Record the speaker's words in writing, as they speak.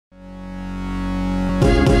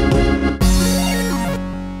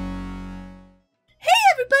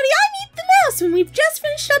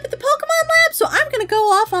finished up at the Pokemon lab, so I'm gonna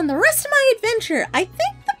go off on the rest of my adventure. I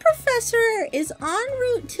think the professor is on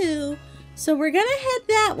Route 2, so we're gonna head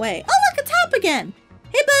that way. Oh, look, it's Hop again.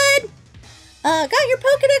 Hey, bud. Got your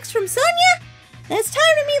Pokedex from Sonia? And it's time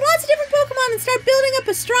to meet lots of different Pokemon and start building up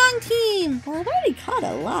a strong team. Well, I've already caught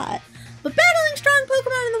a lot. But battling strong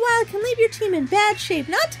Pokemon in the wild can leave your team in bad shape,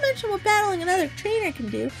 not to mention what battling another trainer can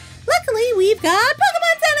do. Luckily, we've got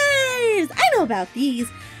Pokemon Centers! I know about these.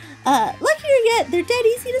 Luckier yet, they're dead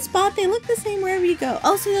easy to spot. They look the same wherever you go.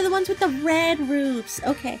 Oh, so they're the ones with the red roofs.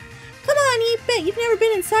 Okay. Come on, Eep. You've never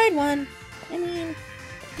been inside one. I mean,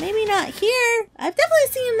 maybe not here. I've definitely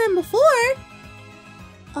seen them before.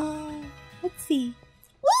 Let's see.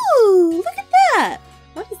 Woo! Look at that!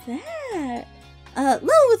 What is that? Level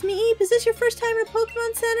with me, Eep. Is this your first time at a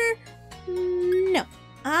Pokemon Center? No.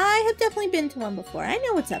 I have definitely been to one before. I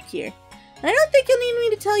know what's up here. And I don't think you'll need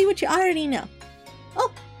me to tell you what you already know.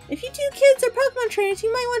 Oh, if you two kids are Pokemon trainers,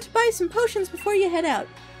 you might want to buy some potions before you head out.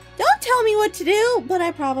 Don't tell me what to do, but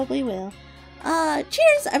I probably will.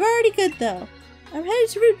 Cheers. I'm already good, though. I'm headed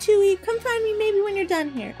to Route 2, Eep. Come find me maybe when you're done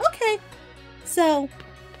here. Okay. So,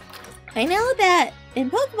 I know that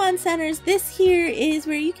in Pokemon Centers, this here is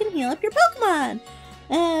where you can heal up your Pokemon.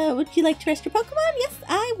 Would you like to rest your Pokemon? Yes,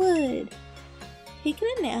 I would. Taking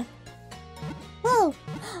a nap. Whoa.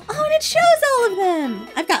 Oh, and it shows all of them.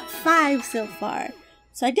 I've got 5 so far.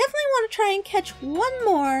 So I definitely want to try and catch one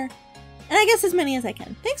more. And I guess as many as I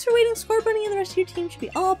can. Thanks for waiting, Score Bunny, and the rest of your team should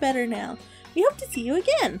be all better now. We hope to see you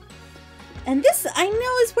again. And this, I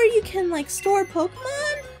know, is where you can, like, store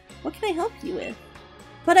Pokemon. What can I help you with?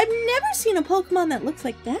 But I've never seen a Pokemon that looks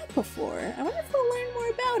like that before. I wonder if we'll learn more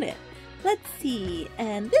about it. Let's see.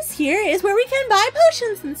 And this here is where we can buy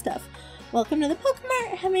potions and stuff. Welcome to the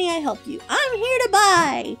Pokemart. How may I help you? I'm here to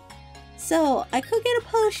buy. So I could get a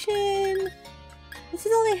potion. This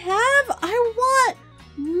is all they have? I want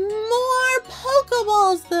more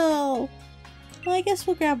Pokeballs though. Well, I guess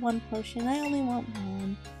we'll grab one potion. I only want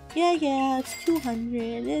one. Yeah, it's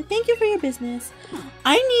 200. Thank you for your business.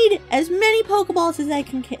 I need as many Pokeballs as I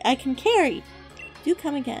can carry. Do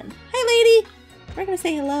come again. Hi, lady. We're gonna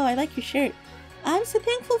say hello. I like your shirt. I'm so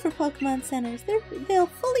thankful for Pokemon Centers. They'll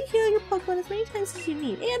fully heal your Pokemon as many times as you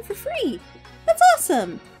need, and for free. That's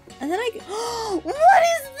awesome. And then what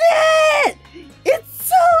is that? It's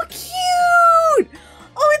so cute.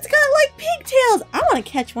 Oh, it's got like pigtails. I want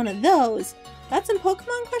to catch one of those. Got some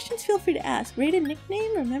Pokemon questions? Feel free to ask. Rate a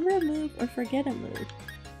nickname, remember a move, or forget a move.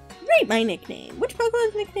 Rate my nickname. Which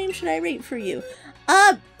Pokemon's nickname should I rate for you?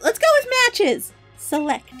 Let's go with Matches.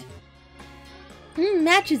 Select.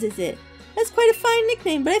 Matches is it. That's quite a fine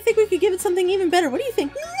nickname, but I think we could give it something even better. What do you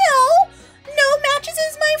think? No, Matches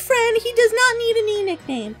is my friend. He does not need a new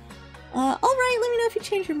nickname. Alright, let me know if you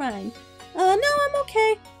change your mind. No, I'm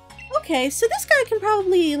okay. Okay, so this guy can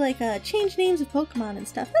probably, like, change names of Pokemon and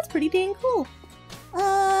stuff. That's pretty dang cool.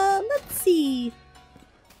 Let's see.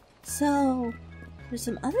 So, there's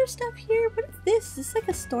some other stuff here. What is this? Is this like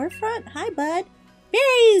a storefront? Hi, bud.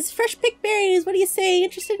 Berries! Fresh picked berries! What do you say?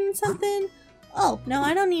 Interested in something? Oh, no,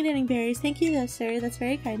 I don't need any berries. Thank you, though, sir. That's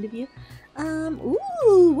very kind of you.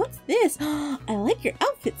 Ooh, what's this? I like your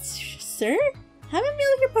outfits, sir. Having a meal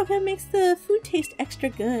with your Pokemon makes the food taste extra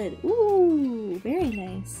good. Ooh, very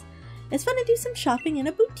nice. It's fun to do some shopping in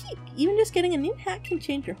a boutique. Even just getting a new hat can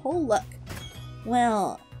change your whole look.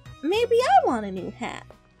 Well, maybe I want a new hat.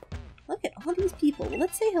 Look at all these people. Well,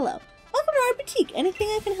 let's say hello. Welcome to our boutique. Anything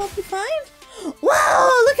I can help you find?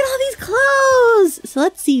 Whoa, look at all these clothes. So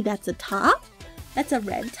let's see. That's a top. That's a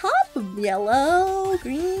red top. Yellow,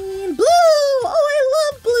 green, blue. Oh, I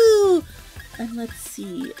love blue. And let's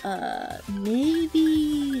see.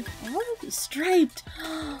 Maybe striped.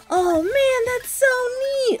 Oh man, that's so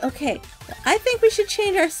neat. Okay, well, I think we should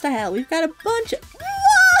change our style. We've got a bunch of...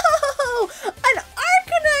 Whoa! An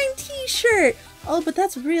Arcanine t-shirt. Oh, but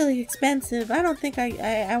that's really expensive. I don't think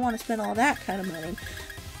I want to spend all that kind of money.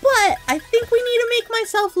 But I think we need to make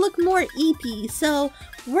myself look more eepy. So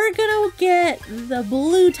we're gonna get the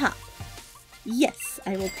blue top. Yes,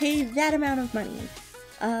 I will pay that amount of money.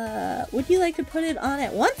 Would you like to put it on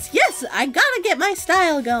at once? Yes, I gotta get my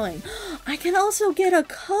style going. I can also get a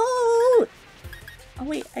coat. Oh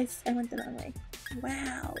wait, I went the wrong way.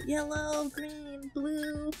 Wow, yellow, green,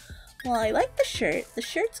 blue. Well, I like the shirt. The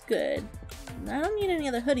shirt's good. I don't need any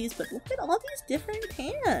other hoodies, but look at all these different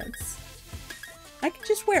pants. I could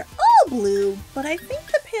just wear all blue, but I think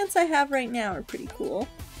the pants I have right now are pretty cool.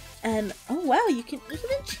 And, oh wow, you can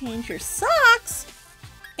even change your socks.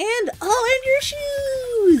 And, oh, and your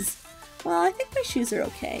shoes! Well, I think my shoes are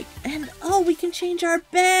okay. And, oh, we can change our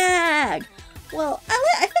bag! Well,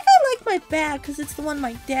 I think I like my bag because it's the one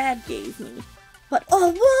my dad gave me. But,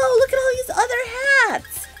 oh, whoa, look at all these other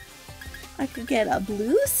hats. I could get a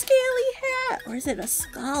blue scaly hat, or is it a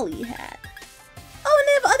scally hat? Oh, and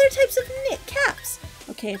they have other types of knit caps.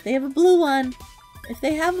 Okay, if they have a blue one, if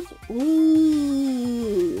they have a,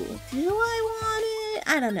 ooh, do I want it?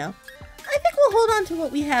 I don't know. I think we'll hold on to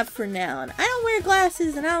what we have for now. And I don't wear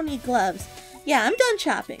glasses and I don't need gloves. Yeah, I'm done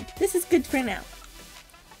shopping. This is good for now.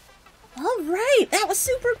 All right, that was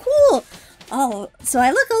super cool. Oh, so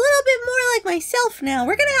I look a little bit more like myself now.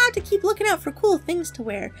 We're gonna have to keep looking out for cool things to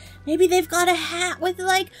wear. Maybe they've got a hat with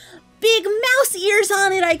like big mouse ears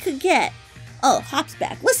on it I could get. Oh, Hop's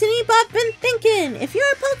back. Listen, Eep, I've been thinking. If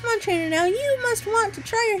you're a Pokemon trainer now, you must want to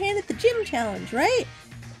try your hand at the gym challenge, right?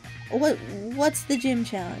 What's the gym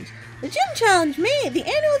challenge? The gym challenge, mate. The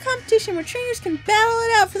annual competition where trainers can battle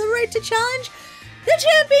it out for the right to challenge the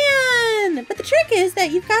champion! But the trick is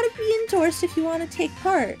that you've got to be endorsed if you want to take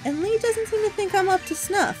part. And Lee doesn't seem to think I'm up to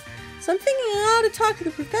snuff. So I'm thinking I ought to talk to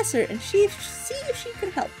the professor and see if she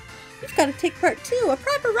can help. You've got to take part too. A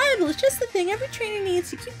proper rival is just the thing every trainer needs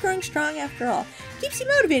to keep growing strong after all. Keeps you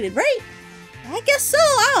motivated, right? I guess so.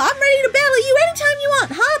 I'm ready to battle you anytime you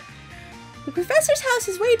want, Hop. The professor's house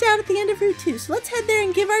is way down at the end of Route 2, so let's head there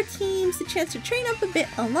and give our teams a chance to train up a bit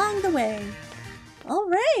along the way.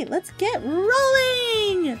 Alright, let's get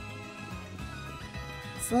rolling!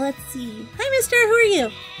 So let's see. Hi, mister, who are you?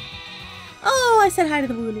 Oh, I said hi to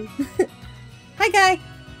the Wooloo. Hi, guy.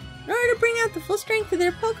 In order to bring out the full strength of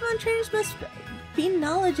their Pokemon, trainers must be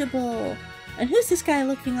knowledgeable. And who's this guy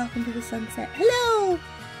looking off into the sunset? Hello!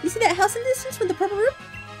 You see that house in the distance with the purple roof?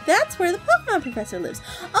 That's where the Pokemon professor lives.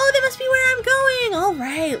 Oh, that must be where I'm going!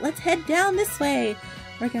 Alright, let's head down this way.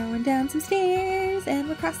 We're going down some stairs, and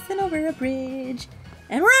we're crossing over a bridge.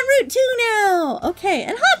 And we're on Route 2 now! Okay,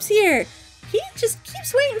 and Hop's here! He just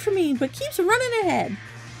keeps waiting for me, but keeps running ahead.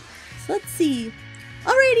 So let's see.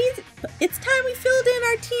 Alrighty, it's time we filled in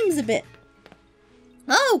our teams a bit.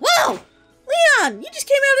 Oh, whoa! Leon, you just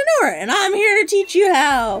came out of nowhere, and I'm here to teach you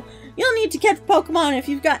how. You'll need to catch Pokemon if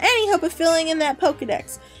you've got any hope of filling in that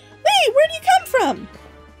Pokedex. Wait, where do you come from?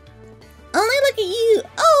 Only look at you.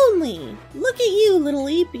 Only look at you, little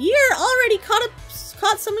Leap. You're already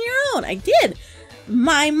caught some of your own. I did.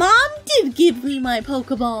 My mom did give me my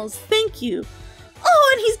Pokeballs. Thank you. Oh,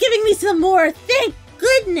 and he's giving me some more. Thank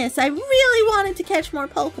goodness. I really wanted to catch more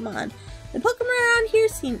Pokemon. The Pokemon around here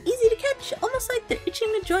seem easy to catch, almost like they're itching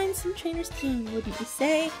to join some trainer's team, wouldn't you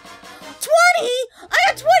say? 20! I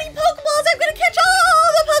have 20 Pokeballs! I'm gonna catch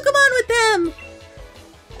all the Pokemon with them!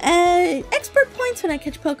 Expert points when I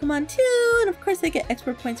catch Pokemon too, and of course I get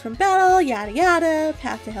expert points from battle, yada yada,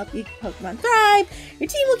 path to help you Pokemon thrive. Your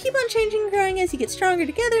team will keep on changing and growing as you get stronger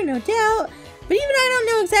together, no doubt. But even I don't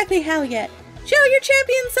know exactly how yet. Show your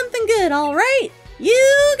champion something good, alright?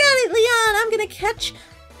 You got it, Leon! I'm gonna catch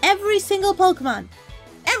every single Pokemon.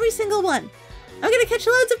 Every single one. I'm gonna catch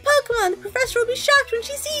loads of Pokemon. The professor will be shocked when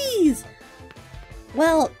she sees.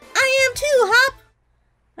 Well, I am too, Hop.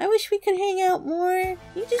 I wish we could hang out more.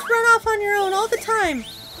 You just run off on your own all the time.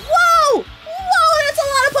 Whoa! Whoa, that's a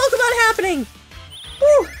lot of Pokemon happening.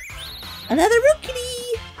 Woo! Another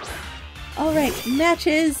Rookity. Alright,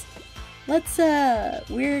 matches. Let's,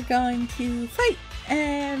 we're going to fight.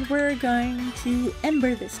 And we're going to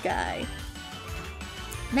Ember this guy.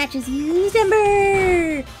 Matches used,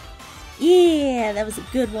 Ember! Yeah, that was a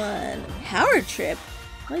good one. Power Trip?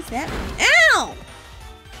 What is that? Ow!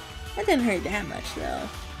 That didn't hurt that much, though.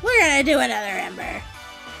 We're gonna do another Ember.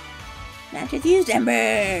 Matches used,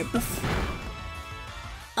 Ember! Boof.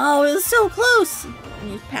 Oh, it was so close!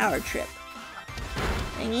 Use Power Trip.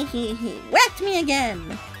 He whacked me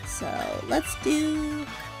again! So, let's do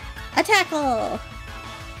a Tackle!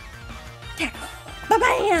 Tackle!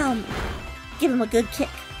 Ba-bam! Give him a good kick.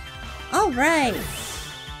 Alright.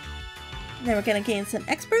 Then we're gonna gain some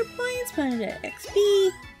expert points, put into XP.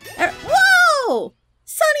 Whoa!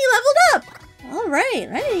 Sunny leveled up! Alright,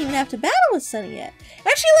 I didn't even have to battle with Sunny yet.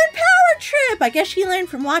 And she learned Power Trip! I guess she learned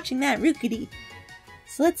from watching that Rookity.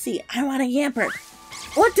 So let's see, I want a Yamper.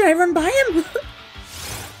 What, did I run by him?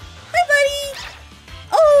 Hi, buddy!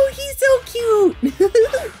 Oh, he's so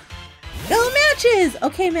cute! Go Matches!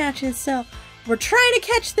 Okay, Matches, so we're trying to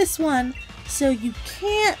catch this one, so you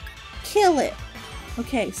can't kill it.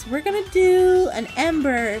 Okay, so we're gonna do an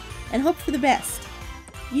Ember and hope for the best.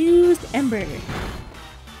 Used Ember.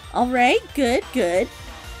 Alright, good, good.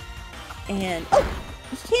 And, oh,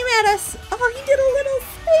 he came at us. Oh, he did a little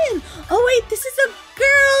spin. Oh, wait, this is a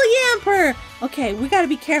girl Yamper. Okay, we gotta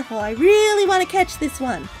be careful. I really want to catch this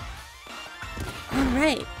one.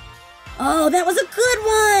 Alright. Oh, that was a good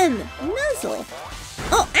one. Nuzzle.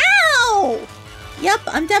 Oh, ow! Yep,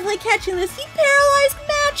 I'm definitely catching this. He paralyzed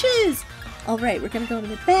Matches. Alright, we're gonna go in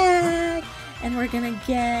the bag, and we're gonna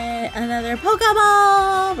get another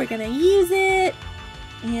Pokeball. We're gonna use it.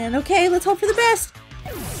 And okay, let's hope for the best.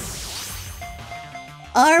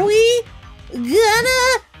 Are we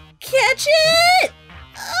gonna catch it?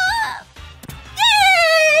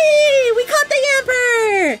 Yay! We caught the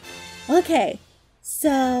Yamper! Okay,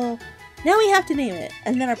 so now we have to name it.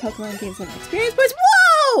 And then our Pokemon gains some experience points.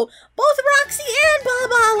 Whoa! Both Roxy and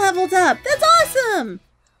Baba leveled up. That's awesome!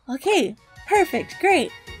 Okay, perfect,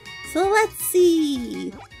 great. So let's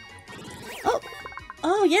see.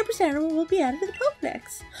 Oh, Yamper Center will be added to the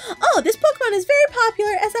Pokedex. Oh, this Pokemon is very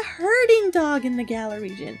popular as a herding dog in the Galar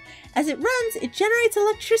region. As it runs, it generates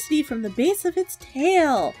electricity from the base of its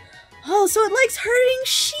tail. Oh, so it likes herding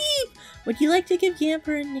sheep! Would you like to give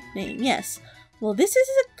Yamper a nickname? Yes. Well, this is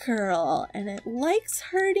a girl, and it likes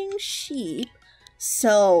herding sheep.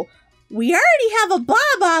 So, we already have a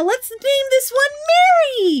Baba. Let's name this one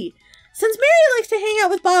Mary! Since Mary likes to hang out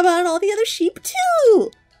with Baba and all the other sheep,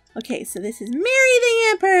 too! Okay, so this is Mary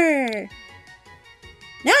the Yamper.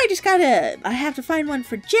 Now I have to find one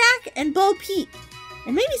for Jack and Bo Peep.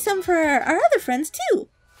 And maybe some for our other friends too.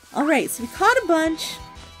 Alright, so we caught a bunch.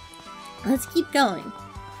 Let's keep going.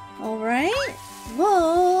 Alright.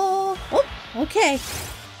 Whoa. Oh, okay.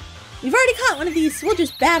 We've already caught one of these, so we'll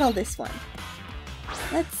just battle this one.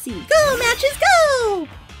 Let's see. Go, Matches, go!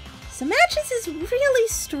 So Matches is really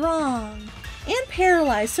strong and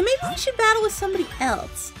paralyzed, so maybe we should battle with somebody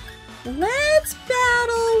else. Let's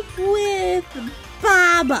battle with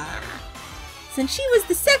Baba. Since she was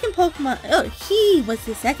the second Pokemon, he was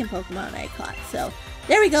the second Pokemon I caught. So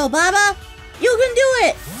there we go, Baba. You can do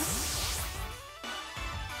it.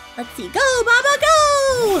 Let's see. Go, Baba,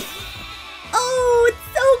 go. Oh, it's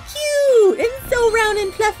so cute and so round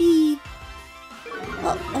and fluffy.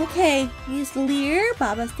 Oh, okay. Use Leer.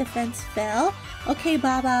 Baba's defense fell. Okay,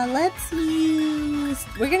 Baba,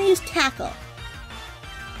 we're gonna use Tackle.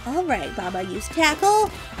 Alright, Baba used Tackle.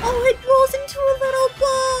 Oh, it rolls into a little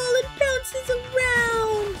ball and bounces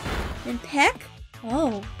around. And Peck?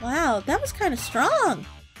 Oh, wow, that was kind of strong.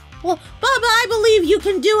 Well, Baba, I believe you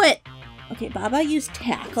can do it. Okay, Baba used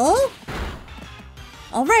Tackle.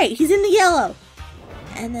 Alright, he's in the yellow.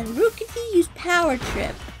 And then Rookity used Power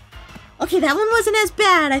Trip. Okay, that one wasn't as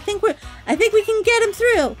bad. I think we can get him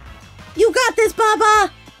through. You got this,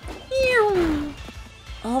 Baba!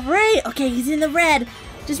 Alright, okay, he's in the red.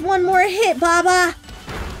 Just one more hit, Baba!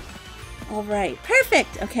 Alright,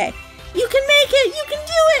 perfect. Okay, you can make it! You can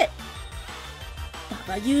do it!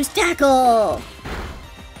 Baba, use Tackle!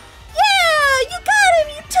 Yeah! You got him!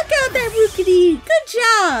 You took out that Rookity! Good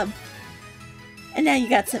job! And now you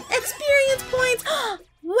got some experience points.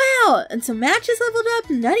 Wow! And so Matches leveled up,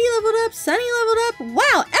 Nutty leveled up, Sunny leveled up.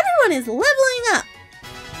 Wow! Everyone is leveling up!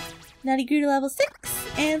 Nutty grew to level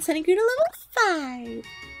 6, and Sunny grew to level 5.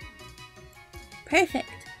 Perfect.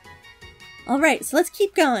 Alright, so let's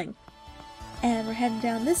keep going. And we're heading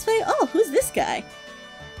down this way. Oh, who's this guy?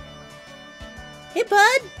 Hey,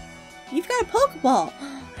 bud! You've got a Pokeball.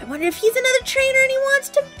 I wonder if he's another trainer and he wants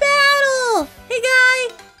to battle! Hey, guy!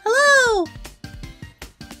 Hello!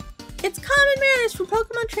 It's common manners for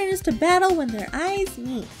Pokemon trainers to battle when their eyes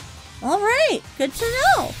meet. Alright, good to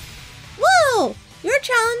know. Whoa! You're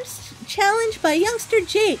challenged by youngster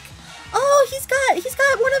Jake. Oh, he's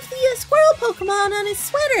got one of the squirrel Pokemon on his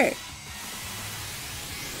sweater.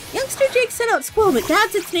 Youngster Jake sent out Squovit.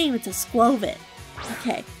 That's its name. It's a Squovit.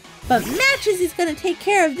 Okay. But Matches is going to take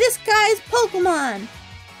care of this guy's Pokemon.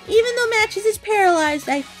 Even though Matches is paralyzed,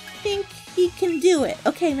 I think he can do it.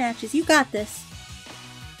 Okay, Matches, you got this.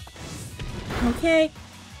 Okay.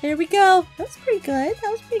 There we go. That was pretty good.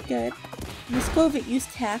 That was pretty good. And the Squovit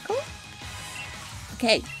used Tackle.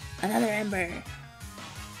 Okay. Another Ember.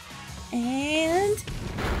 And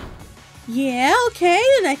yeah, okay,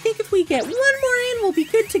 and I think if we get one more in, we'll be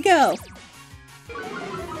good to go.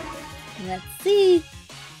 Let's see.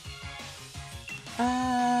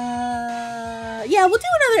 Yeah, we'll do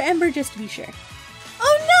another Ember just to be sure.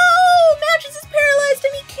 Oh no! Matches is paralyzed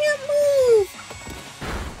and he can't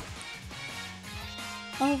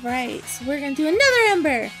move! Alright, so we're gonna do another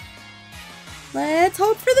Ember. Let's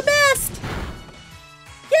hope for the best!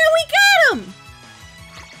 Yeah, we got him!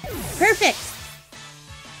 Perfect!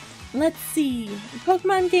 Let's see.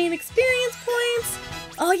 Pokemon gain experience points.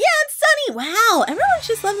 Oh yeah, and Sunny! Wow, everyone's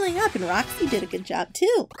just leveling up and Roxy did a good job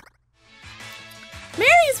too.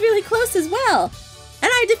 Mary's really close as well. And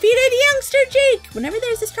I defeated youngster Jake! Whenever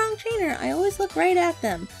there's a strong trainer, I always look right at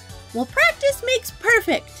them. Well, practice makes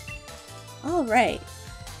perfect. Alright.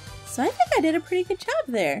 So I think I did a pretty good job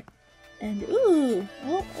there. And ooh,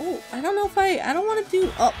 I don't know if I don't want to do,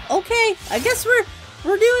 oh, okay. I guess we're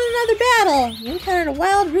we're doing another battle. You encountered a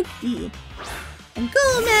wild Rookdee. And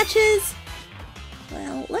go, Matches!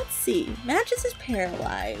 Well, let's see. Matches is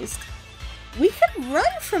paralyzed. We could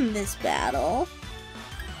run from this battle.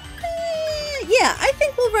 Yeah, I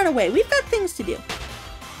think we'll run away. We've got things to do.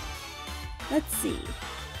 Let's see.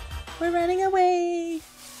 We're running away.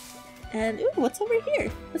 And, ooh, what's over here?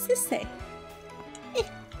 What's this say?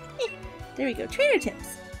 There we go. Trainer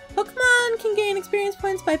tips. Pokemon can gain experience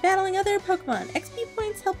points by battling other Pokemon. XP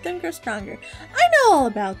points help them grow stronger. I know all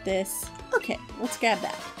about this. Okay, let's grab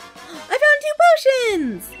that. I found 2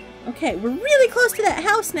 potions! Okay, we're really close to that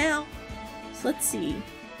house now. So let's see.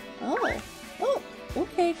 Oh,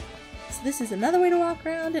 okay. So this is another way to walk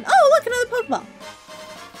around and oh, look, another Pokeball.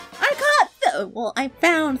 I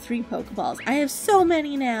found 3 Pokeballs. I have so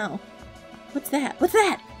many now. What's that? What's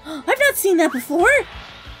that? I've not seen that before.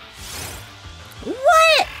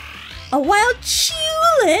 What? A wild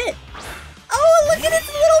Chewlet? Oh, look at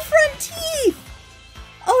its little front teeth.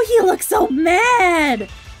 Oh, he looks so mad.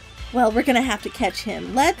 Well, we're gonna have to catch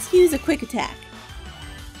him. Let's use a quick attack.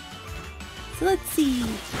 So let's see.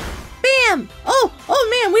 Bam! Oh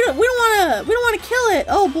man, we don't wanna kill it.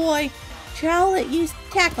 Oh boy. Chowlet use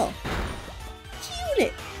tackle. Shoot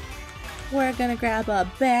it. We're gonna grab a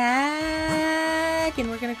bag and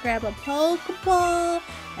we're gonna grab a Pokeball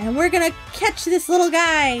and we're gonna catch this little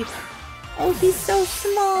guy. Oh, he's so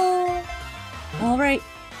small. All right,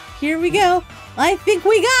 here we go. I think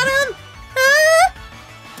we got him.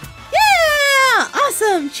 Yeah!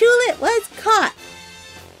 Awesome. Chewlet was caught.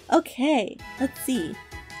 Okay, let's see.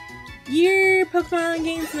 Your Pokemon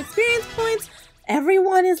gains some experience points.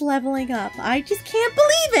 Everyone is leveling up. I just can't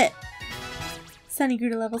believe it. Sunny grew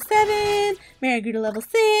to level 7. Mary grew to level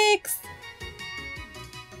 6.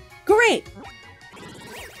 Great.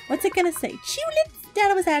 What's it gonna say? Chewlet's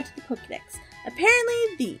data was added to the Pokedex.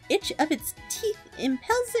 Apparently, the itch of its teeth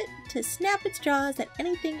impels it to snap its jaws at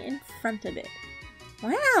anything in front of it.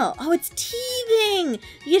 Wow. Oh, it's teething.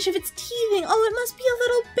 The itch of its teething. Oh, it must be a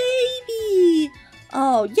little baby.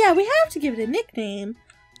 Oh, yeah, we have to give it a nickname.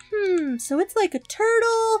 So it's like a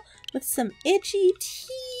turtle with some itchy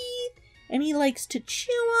teeth, and he likes to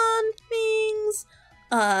chew on things.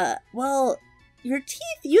 Well, your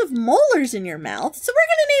teeth, you have molars in your mouth, so we're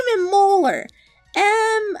gonna name him Molar.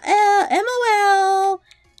 M-O-L-A-R.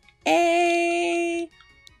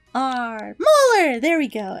 Molar! There we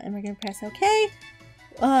go. And we're gonna press OK.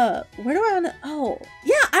 Where do I wanna... Oh,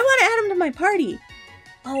 yeah, I wanna add him to my party.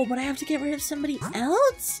 Oh, but I have to get rid of somebody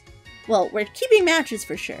else? Well, we're keeping Matches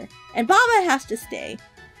for sure. And Baba has to stay.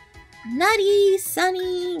 Nutty,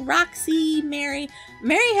 Sunny, Roxy, Mary.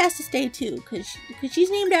 Mary has to stay too, because she's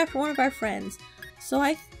named after one of our friends. So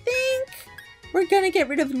I think we're gonna get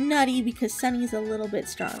rid of Nutty because Sunny's a little bit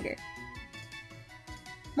stronger.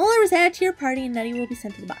 Molar was added to your party and Nutty will be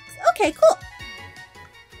sent to the box. Okay, cool.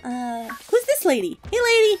 Who's this lady? Hey,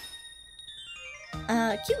 lady.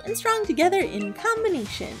 Cute and strong together in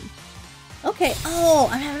combination. Okay. Oh,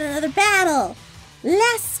 I'm having another battle.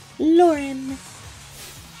 Les Lauren.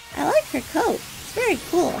 I like her coat. It's very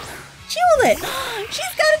cool. Chewlet.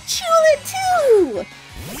 She's got a Chewlet too.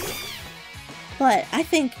 But I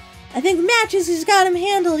think Matches has got him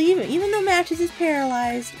handled. Even though Matches is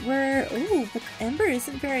paralyzed, but Ember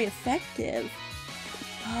isn't very effective.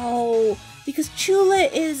 Oh, because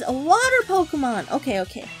Chewlet is a water Pokemon. Okay.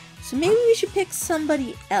 So maybe we should pick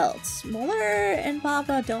somebody else. Molar and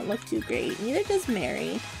Baba don't look too great. Neither does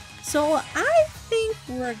Mary. So I think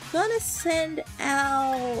we're gonna send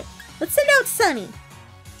out... Let's send out Sunny.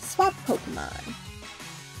 Swap Pokemon.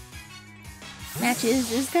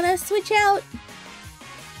 Matches is gonna switch out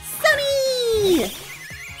Sunny!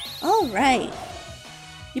 Alright.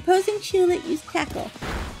 The opposing Chewlet used Tackle.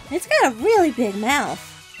 It's got a really big mouth.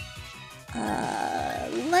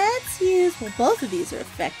 Let's use... Well, both of these are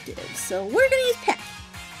effective, so we're gonna use Peck.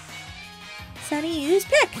 Sunny used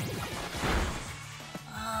Peck.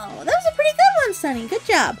 Oh, that was a pretty good one, Sunny. Good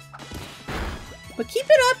job. But keep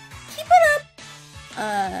it up. Keep it up.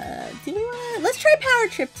 Do we want to... Let's try Power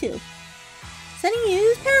Trip, too. Sunny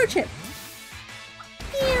used Power Trip.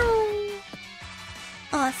 Meow.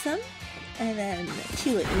 Awesome. And then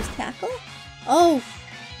Chewlet used Tackle. Oh,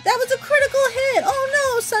 that was a critical hit. Oh,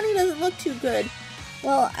 no. Sunny doesn't look too good.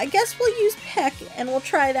 Well, I guess we'll use Peck, and we'll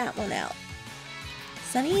try that one out.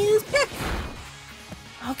 Sunny used Peck.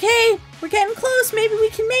 Okay, we're getting close. Maybe we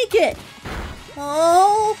can make it.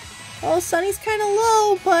 Oh, Sunny's kind of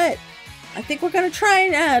low, but I think we're gonna try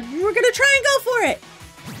and go for it.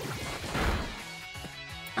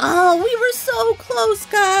 Oh, we were so close,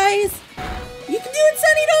 guys. You can do it,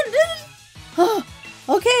 Sunny. Don't. Oh,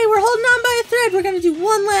 okay, we're holding on by a thread. We're gonna do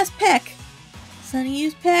one last peck. Sunny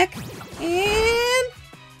use Peck. And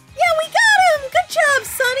yeah, we got him! Good job,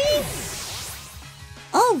 Sunny!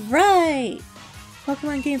 Alright.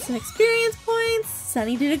 Pokemon gained some experience points.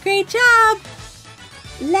 Sunny did a great job.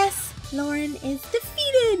 Lauren is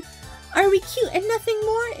defeated. Are we cute and nothing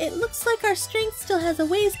more? It looks like our strength still has a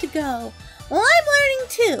ways to go. Well, I'm learning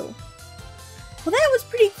too. Well, that was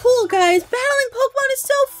pretty cool, guys. Battling Pokemon is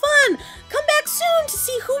so fun. Come back soon to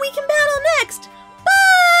see who we can battle next.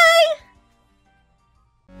 Bye!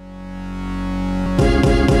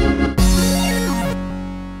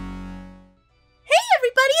 Hey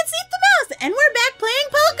everybody, it's Eat the Mouse, and we're back playing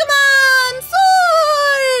Pokemon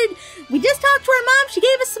Sword! We just talked to our mom, she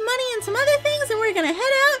gave us some money and some other things, and we're gonna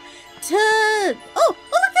head out to... Oh,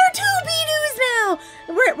 look, there are 2 Beedoos now!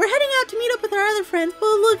 We're heading out to meet up with our other friends, but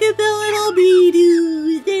look at the little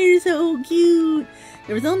Beedoos! They're so cute!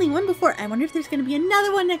 There was only one before. I wonder if there's gonna be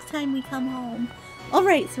another one next time we come home.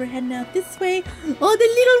 Alright, so we're heading out this way. Oh, the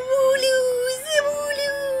little Wooloos!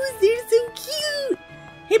 They're so cute!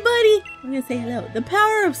 Hey buddy, I'm gonna say hello. The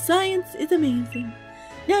power of science is amazing.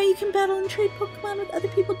 Now you can battle and trade Pokemon with other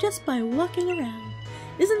people just by walking around.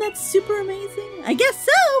 Isn't that super amazing? I guess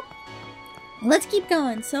so! Let's keep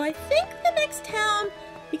going. So I think the next town,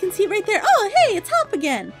 you can see it right there. Oh, hey, it's Hop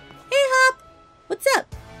again. Hey Hop, what's up?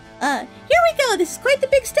 Here we go. This is quite the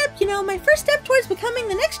big step, you know. My first step towards becoming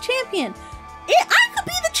the next champion. I could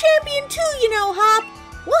be the champion too, you know, Hop.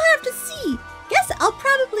 We'll have to see. Guess I'll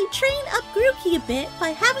probably train up Grookey a bit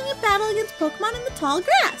by having a battle against Pokemon in the tall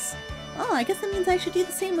grass. Oh, I guess that means I should do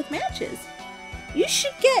the same with matches. You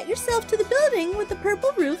should get yourself to the building with the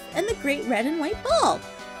purple roof and the great red and white ball.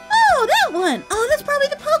 Oh, that one! Oh, that's probably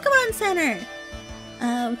the Pokemon Center.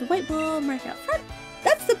 With the white ball marked out front.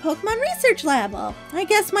 That's the Pokemon Research Lab. Oh, I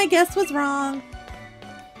guess my guess was wrong.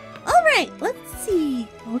 Alright, let's see.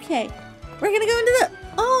 Okay, we're gonna go into the...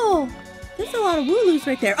 Oh, there's a lot of Wooloos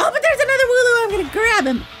right there. Oh, but there's another Wooloo. I'm gonna grab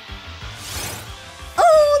him.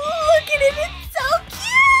 Oh, look at him. It's so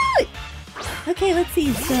cute. Okay, let's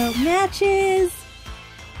see. So, matches.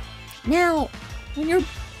 Now, I know when you're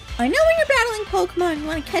battling Pokemon, you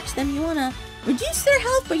want to catch them. You want to reduce their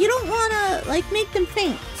health, but you don't want to, like, make them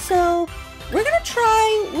faint. So, we're going to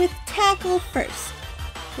try with Tackle first.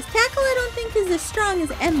 Because Tackle I don't think is as strong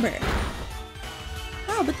as Ember.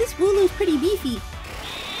 Oh, but this Wooloo's pretty beefy.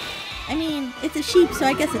 I mean, it's a sheep, so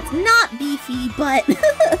I guess it's not beefy, but...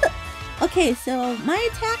 Okay, so my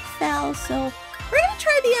attack fell, so we're going to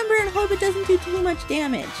try the Ember and hope it doesn't do too much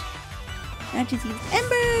damage. Matches use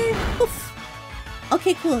Ember. Oof.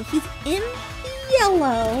 Okay, cool. He's in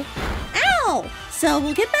yellow. Ow! So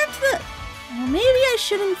we'll get back to the... Well, maybe I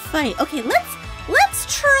shouldn't fight. Okay, let's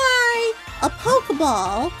try a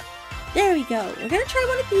Pokeball. There we go. We're going to try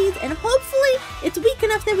one of these, and hopefully it's weak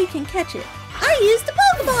enough that we can catch it. I used the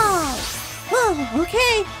Pokeball! Oh,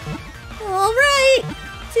 okay. All right.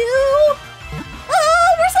 2.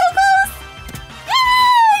 Oh, we're so close!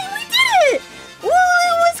 Yay! We did it!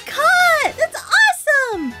 Wooloo was caught! That's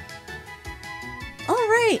awesome! All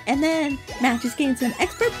right, and then matches gained some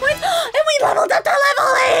expert points, and we leveled up to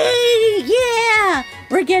level 8! Yeah!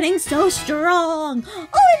 We're getting so strong! Oh,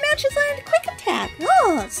 and matches learned Quick Attack!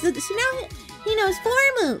 Oh, so now he knows 4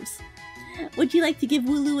 moves. Would you like to give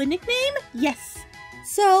Wooloo a nickname? Yes.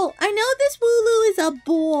 So, I know this Wooloo is a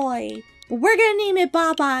boy, but we're gonna name it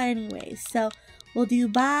Baba anyway. So, we'll do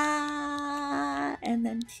Ba, and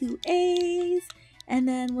then 2 A's, and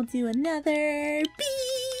then we'll do another B,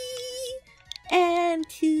 and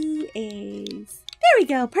 2 A's. There we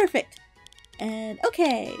go, perfect. And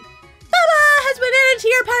okay, Baba has been added to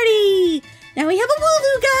your party! Now we have a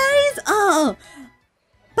Wooloo, guys! Oh,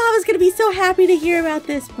 Baba's gonna be so happy to hear about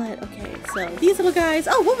this, but okay, so these little guys,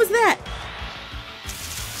 oh, what was that?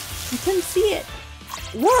 I couldn't see it.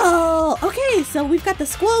 Whoa, okay, so we've got the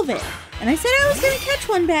Squovit, and I said I was gonna catch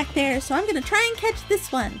one back there, so I'm gonna try and catch this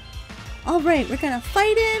one. All right, we're gonna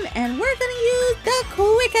fight him, and we're gonna use the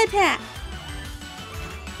Quick Attack.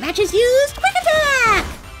 Matches used Quick Attack!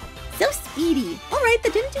 So speedy. All right,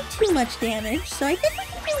 that didn't do too much damage, so I think we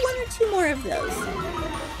can do 1 or 2 more of those.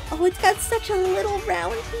 Oh, it's got such a little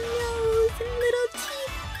round nose and little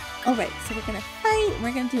teeth. All right, so we're gonna fight, and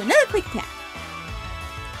we're gonna do another Quick Attack.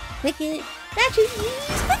 Matches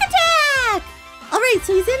use Quick Attack! All right,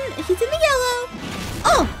 so he's in the yellow.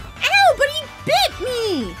 Oh, ow, but he bit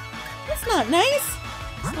me. That's not nice.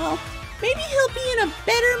 Well, maybe he'll be in a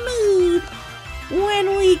better mood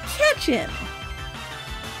when we catch him.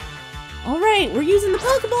 All right, we're using the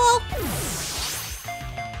Pokeball.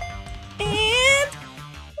 And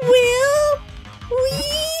will we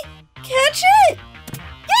catch it?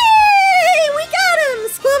 Yay! We got him!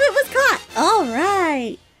 Squovit was caught. All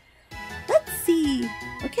right. Let's see.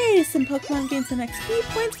 Pokemon gain some XP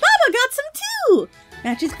points. Baba got some too!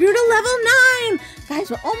 Matches grew to level 9! Guys,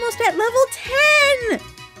 we're almost at level 10!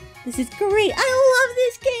 This is great. I love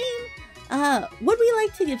this game! Would we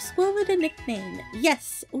like to give Squirrel a nickname?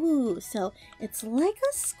 Yes. Ooh, so it's like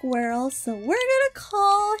a squirrel, so we're gonna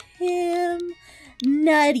call him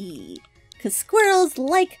Nutty. Because squirrels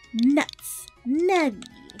like nuts. Nutty.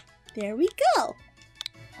 There we go.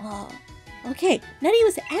 Oh, okay. Nutty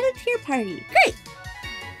was added to your party. Great!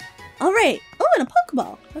 Alright. Oh, and a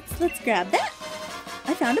Pokeball. Let's grab that.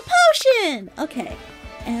 I found a potion! Okay.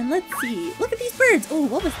 And let's see. Look at these birds. Oh,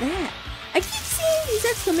 what was that? I keep seeing these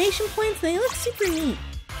exclamation points. They look super neat.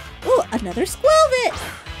 Oh, another Squelvet!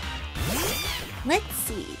 Let's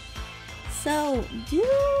see. So,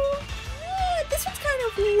 this one's kind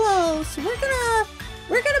of low, so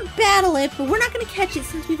we're gonna battle it, but we're not gonna catch it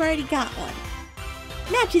since we've already got one.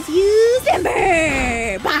 Matches used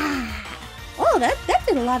Ember! Bah! Oh, that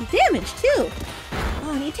did a lot of damage too.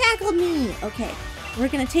 Oh, and he tackled me. Okay, we're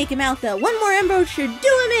gonna take him out though. One more Ember should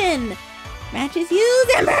do him in. Matches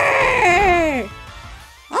used Ember!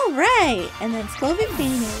 Alright, and then Squelvet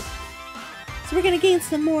fainted. So we're gonna gain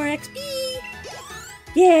some more XP.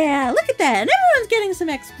 Yeah, look at that. And everyone's getting some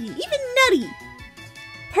XP, even Nutty.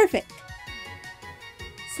 Perfect.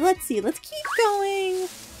 So let's see, let's keep going.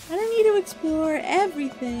 I don't need to explore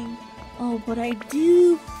everything. Oh, but I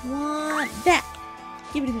do want that.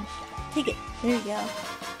 Give it to me. Take it. There you go.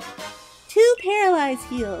 2 Paralyze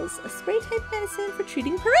Heals. A spray type medicine for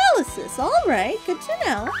treating paralysis. Alright, good to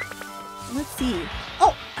know. Let's see.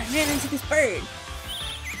 Oh, I ran into this bird.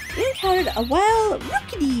 We encountered a wild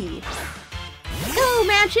Rookidee. Go,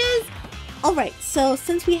 Matches! Alright, so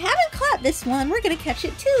since we haven't caught this one, we're gonna catch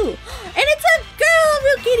it too. And it's a girl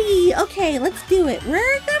Rookidee! Okay, let's do it.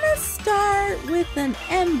 We're gonna start with an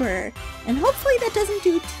Ember. And hopefully that doesn't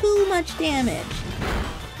do too much damage.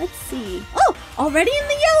 Let's see. Oh, already in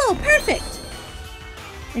the yellow. Perfect.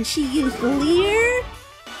 And she used Leer.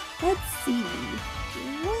 Let's see.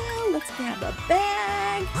 Well, let's grab a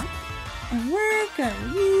bag. And we're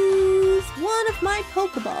gonna use one of my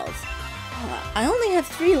Pokeballs. I only have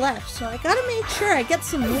 3 left, so I gotta make sure I get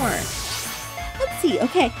some more. Let's see.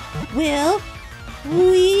 Okay. Will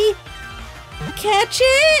we catch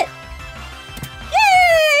it?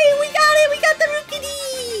 Yay! We got it! We got the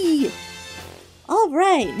Rookidee!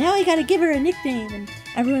 Alright, now I gotta give her a nickname, and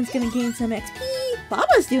everyone's gonna gain some XP.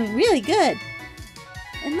 Baba's doing really good.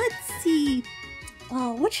 And let's see.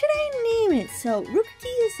 Oh, what should I name it? So,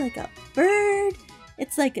 Rookidee is like a bird.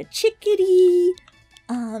 It's like a chickadee.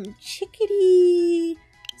 Chickadee.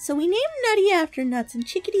 So we named Nutty after nuts, and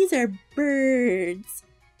chickadees are birds.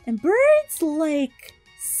 And birds like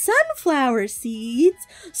sunflower seeds.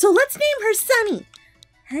 So let's name her Sunny.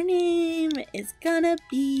 Her name is gonna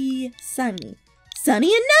be Sunny.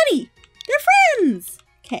 Sunny and Nutty. They're friends.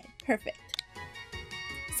 Okay, perfect.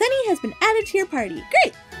 Sunny has been added to your party.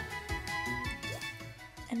 Great.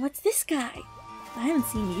 And what's this guy? I haven't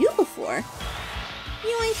seen you before.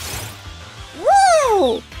 Yoink.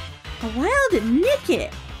 Whoa! A wild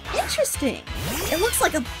Nickit. Interesting. It looks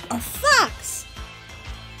like a fox.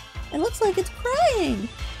 It looks like it's crying.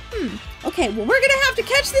 Okay, well, we're gonna have to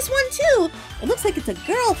catch this one too. It looks like it's a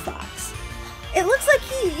girl fox. It looks like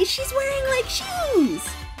she's wearing like shoes.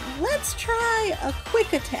 Let's try a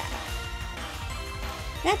quick attack.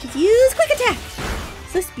 Matches use quick attack.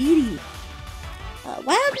 So speedy.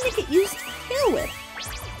 Wild Nickit used tail whip.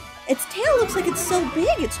 Its tail looks like it's so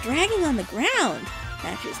big it's dragging on the ground.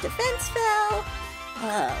 Matches defense fell.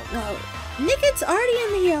 Well, Nickit's already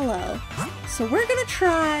in the yellow. So we're gonna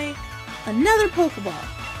try another Pokeball.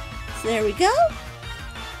 So there we go.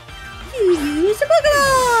 You used a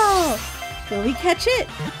Pokeball! Will we catch it?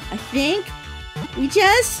 I think we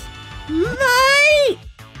just might!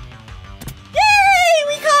 Yay!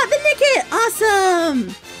 We caught the Nickit!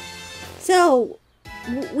 Awesome! So,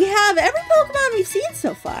 we have every Pokemon we've seen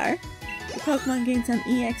so far. The Pokemon gained some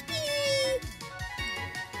EXP.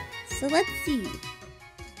 So let's see.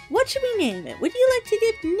 What should we name it? Would you like to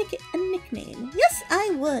give Nickit a nickname? Yes, I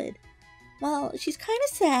would. Well, she's kind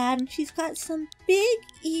of sad, and she's got some big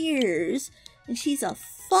ears, and she's a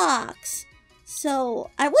fox. So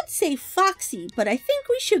I would say Foxy, but I think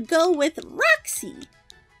we should go with Roxy.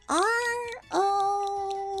 R-O-X.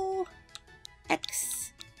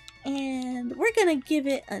 And we're gonna give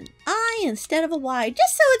it an I instead of a Y,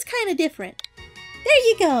 just so it's kind of different. There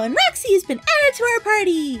you go, and Roxy has been added to our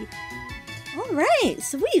party. Alright,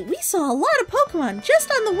 so we saw a lot of Pokemon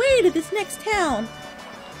just on the way to this next town.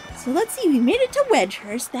 So let's see, we made it to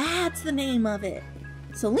Wedgehurst. That's the name of it.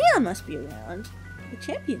 So Leon must be around. The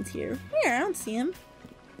champion's here. Where? I don't see him.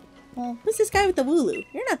 Well, who's this guy with the wooloo?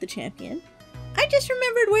 You're not the champion. I just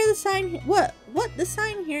remembered where the sign, what the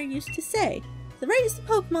sign here used to say. The right is the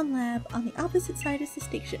Pokemon Lab, on the opposite side is the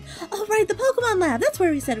station. Oh right, the Pokemon Lab, that's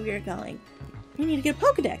where we said we were going. We need to get a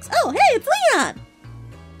Pokedex. Oh, hey, it's Leon!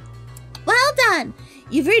 Well done!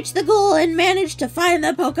 You've reached the goal and managed to find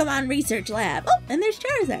the Pokemon Research Lab. Oh, and there's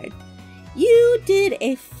Charizard. You did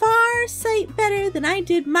a far sight better than I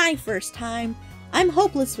did my first time. I'm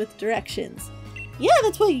hopeless with directions. Yeah,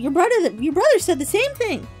 that's what your brother said the same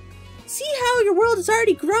thing. See how your world has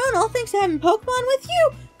already grown all thanks to having Pokemon with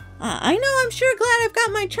you? I know, I'm sure glad I've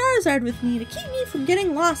got my Charizard with me to keep me from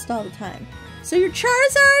getting lost all the time. So your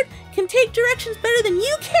Charizard can take directions better than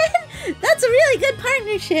you can? That's a really good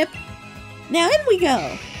partnership. Now in we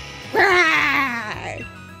go. Rawr!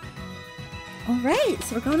 Alright,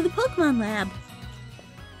 so we're going to the Pokemon Lab.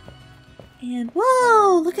 And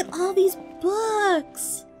whoa, look at all these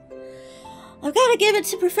books. I've got to give it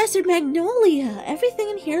to Professor Magnolia. Everything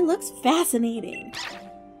in here looks fascinating.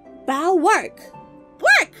 Bow work.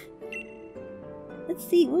 Work! Let's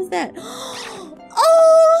see, what was that?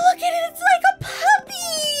 Oh, look at it, it's like a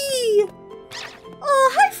puppy!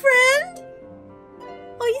 Oh, hi, friend!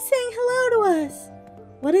 Oh, he's saying hello to us.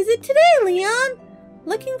 What is it today, Leon?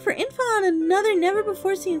 Looking for info on another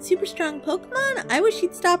never-before-seen super strong Pokemon? I wish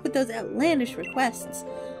you'd stop with those outlandish requests.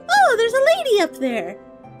 Oh, there's a lady up there.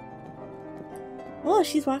 Oh,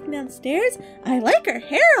 she's walking down the stairs? I like her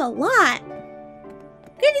hair a lot.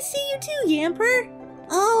 Good to see you too, Yamper.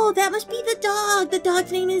 Oh, that must be the dog. The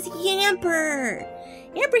dog's name is Yamper.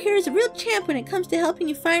 Yamper here is a real champ when it comes to helping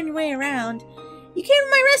you find your way around. You came to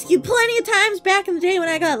my rescue plenty of times back in the day when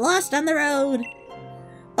I got lost on the road.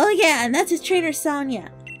 Oh yeah, and that's his trainer,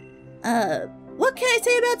 Sonia. What can I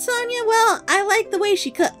say about Sonia? Well, I like the way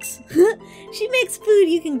she cooks. She makes food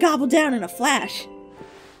you can gobble down in a flash.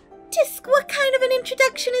 Tisk, what kind of an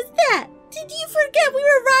introduction is that? Did you forget we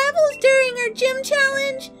were rivals during our gym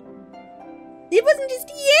challenge? It wasn't just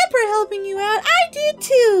Yamper helping you out, I did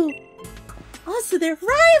too! Oh, so they're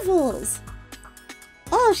rivals!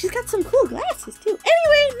 Oh, she's got some cool glasses too.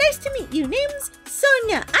 Anyway, nice to meet you. Name's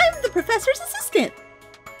Sonia. I'm the professor's assistant.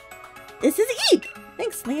 This is Eep.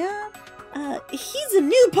 Thanks, Leon. He's a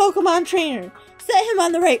new Pokemon trainer. Set him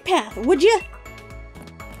on the right path, would ya?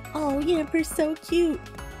 Oh, Yamper's so cute.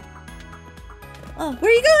 Oh,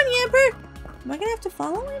 where are you going, Yamper? Am I gonna have to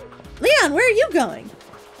follow him? Leon, where are you going?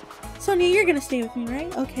 Sonia, you're gonna stay with me,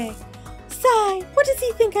 right? Okay. Sigh, what does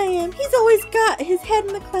he think I am? He's always got his head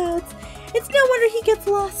in the clouds. It's no wonder he gets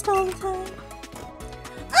lost all the time.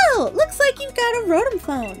 Oh, looks like you've got a Rotom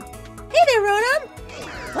phone. Hey there, Rotom.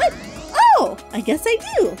 What? Oh, I guess I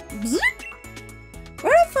do. Bzzzt.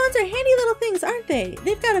 Rotom phones are handy little things, aren't they?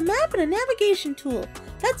 They've got a map and a navigation tool.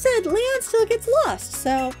 That said, Leon still gets lost,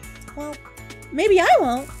 so, well, maybe I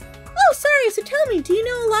won't. Oh, sorry, so tell me, do you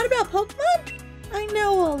know a lot about Pokemon? I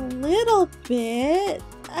know a little bit.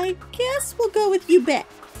 I guess we'll go with you bet.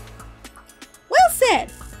 Well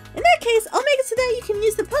said. In that case, I'll make it so that you can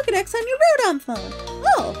use the Pokedex on your Rotom phone.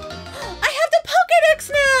 Oh, I have the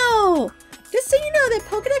Pokedex now! Just so you know, that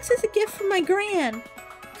Pokedex is a gift from my Gran.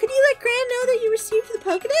 Could you let Gran know that you received the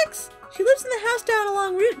Pokedex? She lives in the house down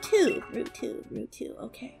along Route 2. Route 2,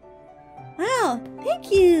 okay. Wow,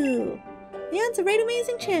 thank you! Leon's a right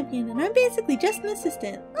amazing champion, and I'm basically just an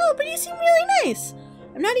assistant. Oh, but you seem really nice!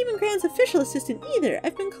 I'm not even Gran's official assistant either.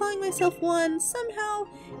 I've been calling myself one. Somehow,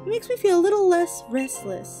 it makes me feel a little less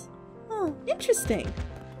restless. Oh, interesting.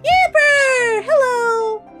 Yamper!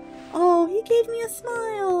 Hello! Oh, he gave me a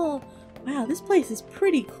smile. Wow, this place is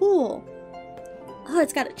pretty cool. Oh,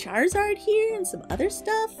 it's got a Charizard here and some other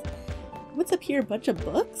stuff. What's up here? A bunch of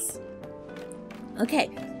books? Okay,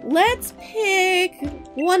 let's pick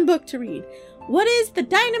one book to read. What is the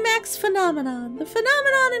Dynamax phenomenon? The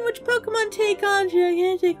phenomenon in which Pokemon take on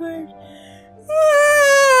gigantic words.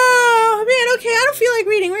 Oh, man, okay, I don't feel like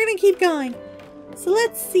reading. We're gonna keep going. So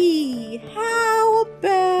let's see. How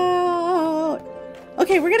about...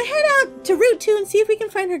 Okay, we're gonna head out to Route 2 and see if we can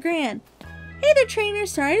find her Gran. Hey there, trainer.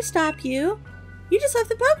 Sorry to stop you. You just left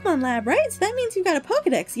the Pokemon Lab, right? So that means you've got a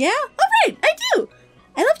Pokedex, yeah? Oh, right, I do.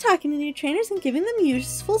 I love talking to new trainers and giving them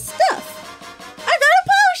useful stuff. I got a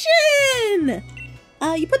potion!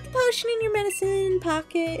 You put the potion in your medicine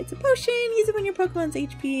pocket. It's a potion. Use it when your Pokemon's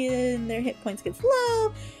HP and their hit points gets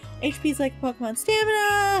low. HP is like Pokemon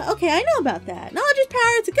stamina. Okay, I know about that. Knowledge is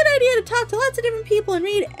power. It's a good idea to talk to lots of different people and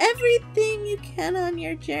read everything you can on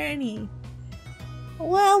your journey.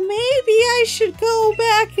 Well, maybe I should go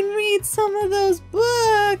back and read some of those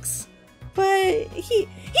books. But he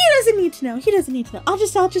doesn't need to know. He doesn't need to know. I'll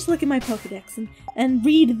just look at my Pokedex and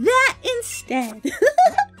read that instead.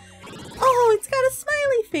 Oh, it's got a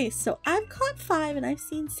smiley face. So I've caught 5 and I've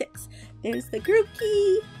seen 6. There's the group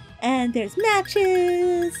key and there's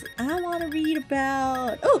matches. I want to read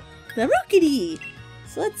about, oh, the Rookity.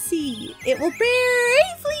 So let's see. It will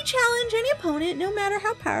bravely challenge any opponent, no matter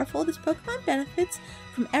how powerful. This Pokemon benefits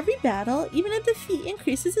from every battle. Even a defeat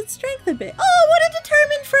increases its strength a bit. Oh, what a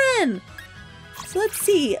determined friend! So let's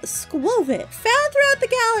see. Squovit. Found throughout the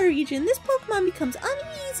Galar region, this Pokemon becomes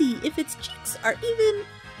uneasy if its cheeks are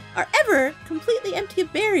ever completely empty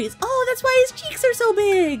of berries. Oh, that's why his cheeks are so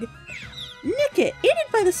big! Nickit. Aided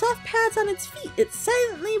by the soft pads on its feet, it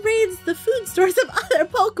silently raids the food stores of other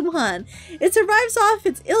Pokemon. It survives off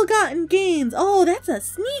its ill-gotten gains. Oh, that's a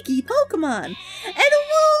sneaky Pokemon. And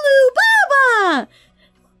Wooloo Baba!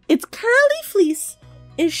 Its curly fleece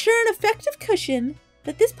is sure an effective cushion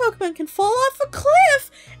that this Pokemon can fall off a cliff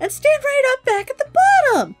and stand right up back at the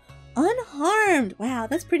bottom. Unharmed. Wow,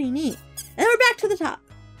 that's pretty neat. And we're back to the top.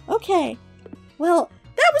 Okay. Well,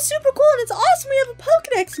 that was super cool, and it's awesome we have a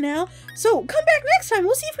Pokedex now. So come back next time.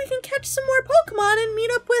 We'll see if we can catch some more Pokemon and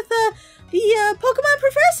meet up with the Pokemon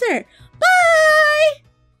Professor. Bye!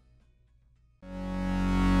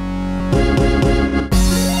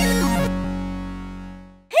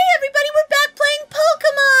 Hey everybody, we're back playing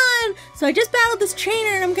Pokemon! So I just battled this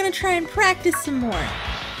trainer, and I'm gonna try and practice some more.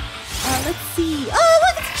 Let's see. Oh,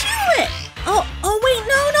 look, it's Chewit! Oh wait,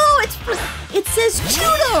 no, it says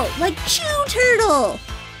Choodle, like Chew Turtle.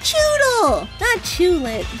 Choodle, not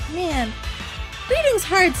Chewlet. Man, reading's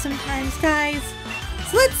hard sometimes, guys.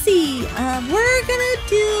 So let's see, we're gonna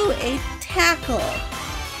do a tackle.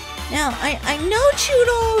 Now, I know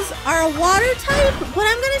Choodles are a water type, but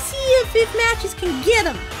I'm gonna see if Matches can get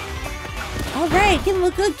them. All right, give him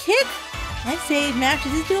a good kick. I'd say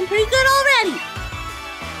Matches is doing pretty good already.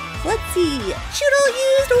 Let's see. Choodle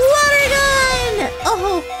used water gun!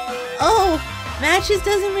 Oh, Matches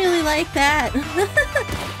doesn't really like that.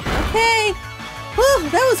 Okay. Oh,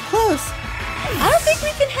 that was close. I don't think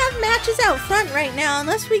we can have Matches out front right now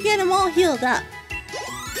unless we get them all healed up.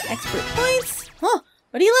 Expert points. Oh,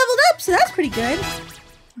 but he leveled up, so that's pretty good.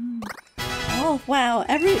 Oh, wow.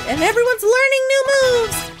 Everyone's learning new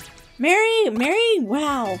moves. Mary,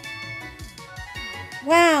 wow.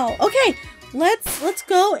 Wow. Okay. Let's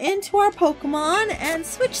go into our Pokemon and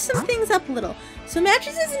switch some things up a little. So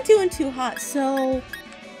Matches isn't doing too hot, so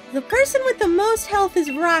the person with the most health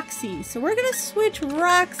is Roxy. So we're gonna switch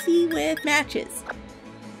Roxy with Matches.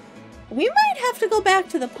 We might have to go back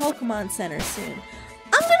to the Pokemon Center soon.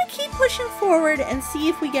 I'm gonna keep pushing forward and see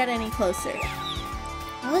if we get any closer.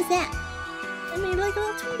 What was that? I made like a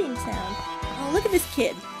little tweeting sound. Oh, look at this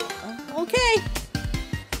kid. Okay.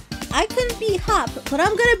 I couldn't beat Hop, but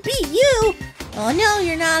I'm gonna beat you! Oh no,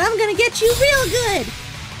 you're not. I'm gonna get you real good!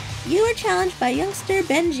 You are challenged by youngster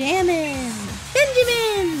Benjamin!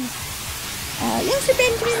 Youngster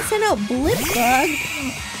Benjamin sent out Blipbug.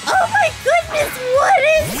 Oh my goodness, what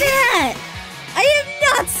is that? I have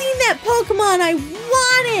not seen that Pokemon! I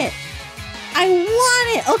want it!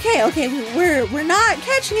 Okay, we're not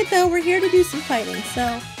catching it though. We're here to do some fighting, so...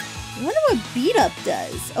 I wonder what Beat Up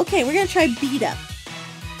does. Okay, we're gonna try Beat Up.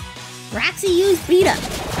 Roxy used Beat Up.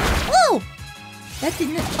 Oh! That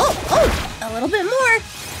didn't... Oh! A little bit more.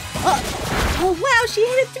 Oh, wow, she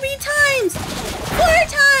hit it 3 times. 4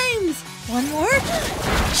 times. One more.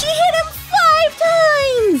 She hit him 5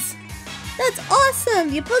 times. That's awesome.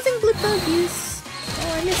 The opposing Blipbug use...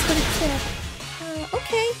 Oh, I missed what it said.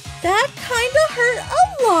 Okay. That kind of hurt a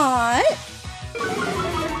lot.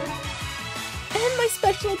 And my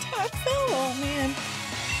special attack fell. Oh, man.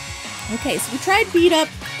 Okay, so we tried Beat Up.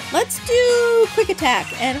 Let's do Quick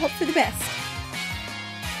Attack and hope for the best.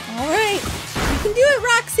 Alright, you can do it,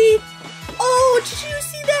 Roxy. Oh, did you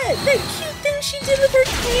see that cute thing she did with her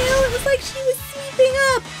tail? It was like she was sweeping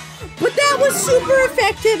up. But that was super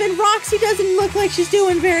effective, and Roxy doesn't look like she's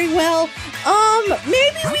doing very well.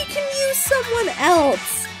 Maybe we can use someone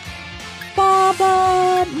else.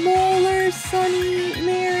 Baba, Molar, Sunny,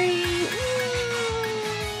 Mary.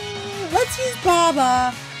 Let's use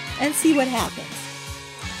Baba and see what happens.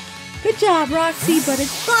 Good job, Roxy, but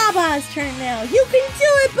it's Baba's turn now. You can do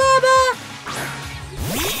it, Baba!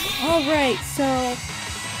 Alright, so...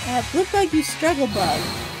 Blipbug used Struggle Bug.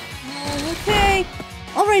 Okay.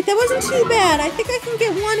 Alright, that wasn't too bad. I think I can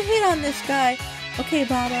get 1 hit on this guy. Okay,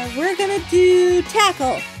 Baba, we're gonna do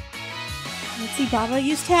Tackle. Let's see, Baba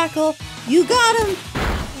used Tackle. You got him!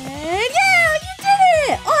 And yeah, you did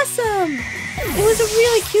it! Awesome! It was a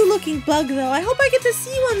really cute looking bug, though. I hope I get to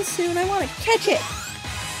see one soon. I want to catch it.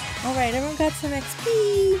 Alright, everyone got some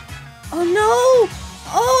XP. Oh no!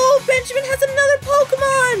 Oh, Benjamin has another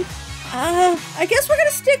Pokemon! I guess we're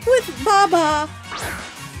gonna stick with Baba.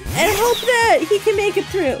 and hope that he can make it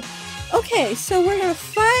through. Okay, so we're gonna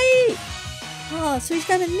fight. Oh, so he's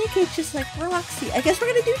gotta nick it just like Roxy. I guess we're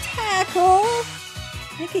gonna do tackle.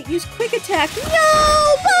 Nick it, use quick attack.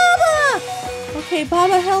 No, Baba! Okay,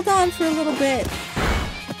 Baba held on for a little bit.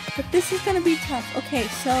 But this is gonna be tough. Okay,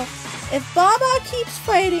 so if Baba keeps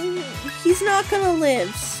fighting, he's not gonna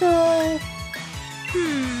live. So,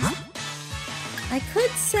 I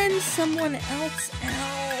could send someone else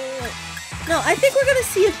out. No, I think we're gonna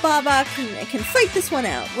see if Baba can fight this one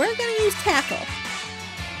out. We're gonna use tackle.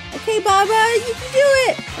 Okay, Baba, you can do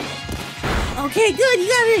it. Okay, good. You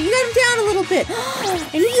got him down a little bit.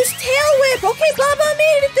 And you used tail whip. Okay, Baba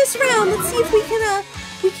made it this round. Let's see if we can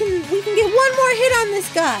get one more hit on this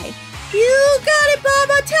guy. You got it,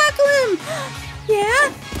 Baba. Tackle him.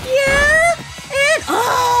 Yeah. And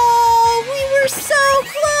oh, we were so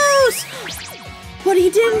close. But he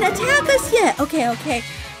didn't attack us yet. Okay.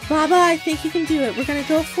 Baba, I think you can do it. We're gonna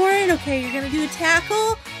go for it. Okay, you're gonna do a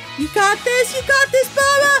tackle. You got this,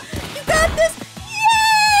 Baba! You got this!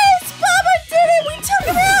 Yes! Baba did it! We took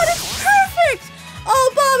him out! It's perfect!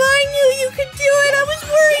 Oh, Baba, I knew you could do it! I was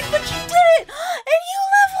worried, but you did it! And you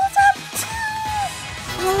leveled up too!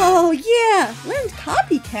 Oh, yeah! Learned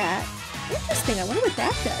Copycat. Interesting, I wonder what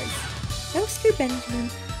that does. Youngster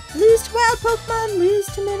Benjamin. Lose to wild Pokemon, lose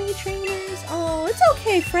to many trainers. Oh, it's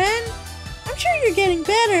okay, friend. I'm sure you're getting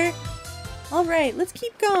better. Alright, let's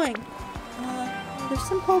keep going. There's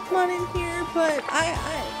some Pokemon in here, but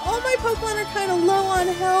all my Pokemon are kind of low on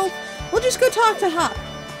health. We'll just go talk to Hop.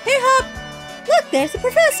 Hey, Hop! Look, there's the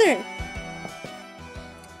professor!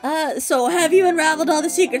 So have you unraveled all the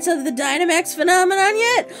secrets of the Dynamax phenomenon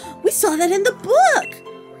yet? We saw that in the book!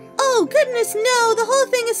 Oh, goodness, no, the whole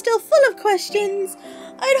thing is still full of questions.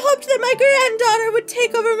 I'd hoped that my granddaughter would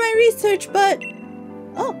take over my research, but...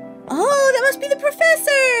 Oh, that must be the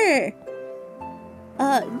professor!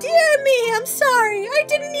 Dear me, I'm sorry. I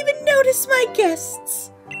didn't even notice my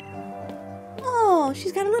guests. Oh,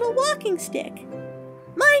 she's got a little walking stick.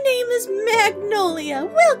 My name is Magnolia.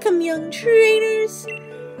 Welcome, young trainers.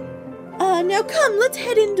 Now come, let's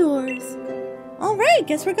head indoors. All right,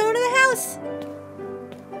 guess we're going to the house.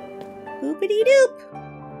 Boopity-doop.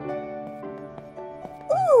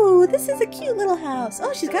 Ooh, this is a cute little house.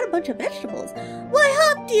 Oh, she's got a bunch of vegetables. Why,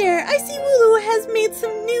 Hop, dear, I see Wooloo has made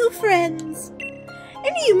some new friends.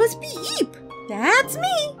 And you must be Eep. That's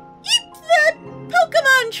me. Eep, the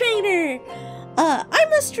Pokemon trainer.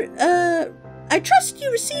 I trust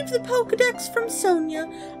you received the Pokedex from Sonia.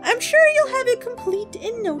 I'm sure you'll have it complete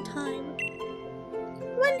in no time.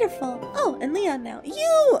 Wonderful. Oh, and Leon now.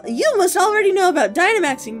 You must already know about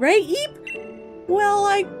Dynamaxing, right, Eep? Well,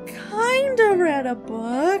 I kinda read a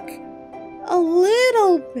book. A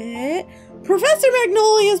little bit. Professor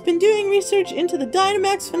Magnolia has been doing research into the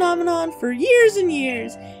Dynamax phenomenon for years and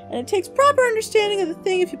years, and it takes proper understanding of the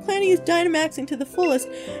thing if you plan to use Dynamaxing to the fullest.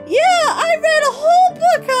 Yeah, I read a whole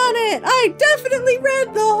book on it! I definitely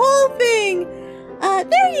read the whole thing!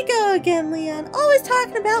 There you go again, Leon, always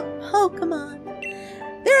talking about Pokemon.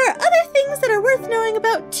 There are other things that are worth knowing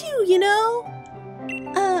about too, you know?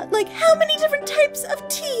 Like how many different types of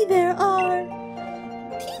tea there are.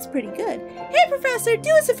 Tea's pretty good. Hey, Professor,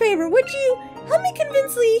 do us a favor, would you? Help me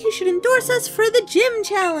convince Lee he should endorse us for the gym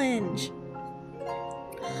challenge.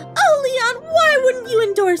 Oh, Leon, why wouldn't you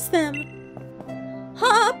endorse them?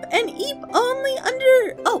 Hop and Eep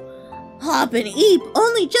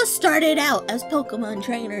only just started out as Pokemon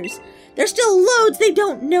trainers. There's still loads they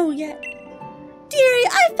don't know yet. Dearie,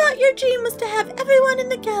 I thought your dream was to have everyone in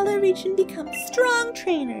the Galar region become strong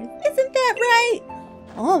trainers. Isn't that right?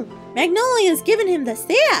 Oh, Magnolia's given him the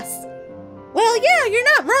sass. Well, yeah, you're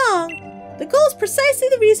not wrong. The goal's precisely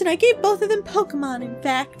the reason I gave both of them Pokemon, in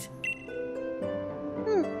fact.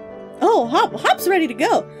 Oh, Hop's ready to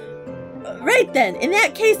go. Right then, in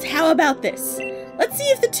that case, how about this? Let's see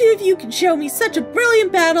if the two of you can show me such a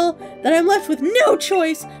brilliant battle that I'm left with no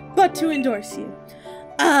choice but to endorse you.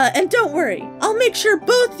 And don't worry, I'll make sure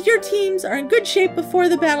both your teams are in good shape before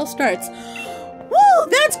the battle starts. Woo,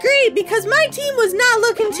 that's great, because my team was not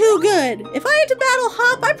looking too good. If I had to battle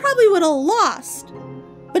Hop, I probably would have lost.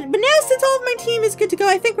 But now since all of my team is good to go,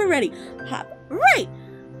 I think we're ready. Hop, right.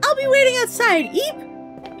 I'll be waiting outside. Eep.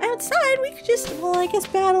 Outside, we could just, well, I guess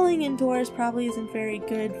battling indoors probably isn't very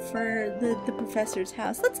good for the professor's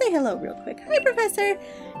house. Let's say hello real quick. Hi, Professor.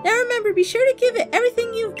 Now remember, be sure to give it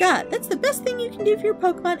everything you've got. That's the best thing you can do for your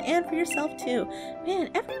Pokemon and for yourself, too. Man,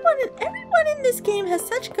 everyone in this game has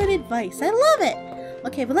such good advice. I love it.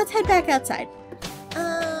 Okay, but let's head back outside.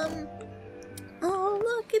 Oh,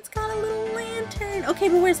 look, it's got a little lantern. Okay,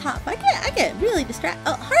 but where's Hop? I get really distracted.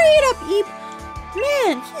 Oh, hurry it up, Eep.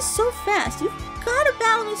 Man, he's so fast. You've gotta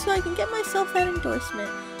battle me so I can get myself that endorsement.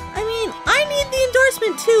 I mean, I need the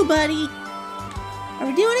endorsement too, buddy. Are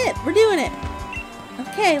we doing it? We're doing it.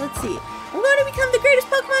 Okay, let's see. I'm going to become the greatest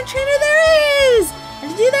Pokemon trainer there is!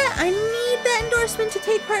 And to do that, I need that endorsement to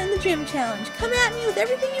take part in the gym challenge. Come at me with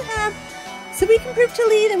everything you have so we can prove to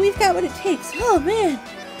Lee that we've got what it takes. Oh man,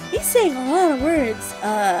 he's saying a lot of words.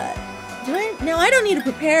 No, I don't need to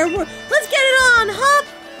prepare. Let's get it on, Hop!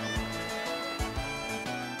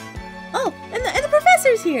 Oh, and the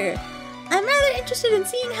professor's here. I'm rather interested in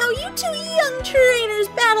seeing how you two young trainers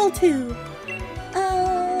battle too.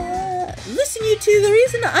 Listen, you two, the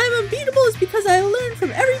reason I'm unbeatable is because I learn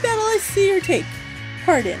from every battle I see or take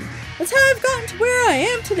part in. That's how I've gotten to where I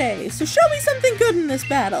am today, so show me something good in this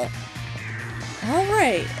battle.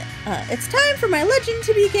 Alright, it's time for my legend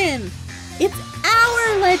to begin. It's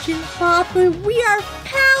our legend, Hop. We are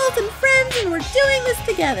pals and friends and we're doing this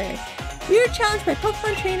together. We are challenged by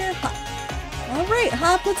Pokemon trainer Hop. Alright,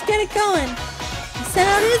 Hop, let's get it going. He sent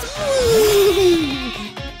out his woo!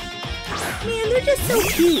 Man, they're just so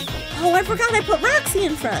cute. Oh, I forgot I put Roxy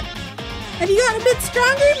in front. Have you gotten a bit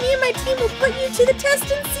stronger? Me and my team will put you to the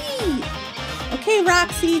test and see. Okay,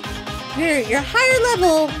 Roxy, you're higher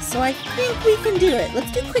level, so I think we can do it.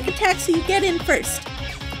 Let's do quick attack so you get in first.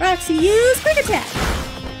 Roxy, use quick attack.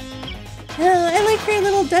 Oh, I like her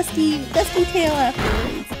little dusty tail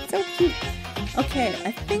afterwards. It's so cute. Okay,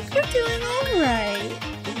 I think we're doing all right.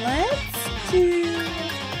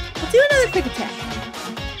 We'll do another quick attack.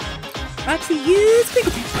 Roxy, use quick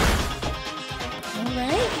attack.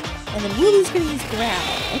 Alright. And then Wooloo's gonna use growl.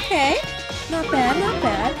 Okay. Not bad, not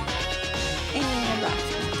bad. And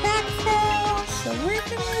Roxy's attack fell. So we're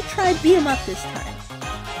gonna try beat 'em up this time.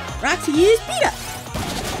 Roxy, use beat up.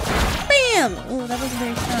 Bam! Oh, that wasn't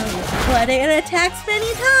very strong. But it attacks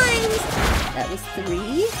many times. That was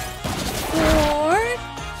 3, 4,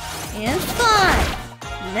 and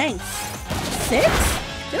 5. Nice. 6?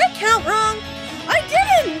 Did I count wrong? I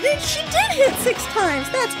didn't! She did hit 6 times!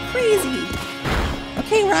 That's crazy!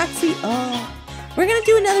 Okay, Roxy. Oh, we're gonna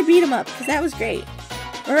do another beat 'em up, because that was great.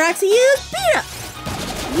 Roxy, use beat up!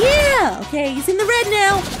 Yeah! Okay, he's in the red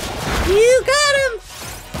now. You got him!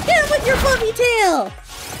 Get him with your fluffy tail!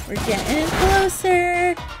 We're getting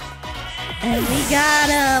closer. And we got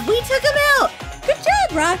him! We took him out! Good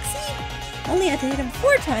job, Roxy! Only had to hit him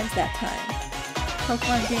 4 times that time.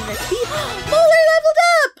 Pokemon gained XP. Molar leveled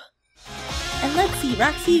up! And let's see,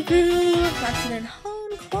 Roxy learned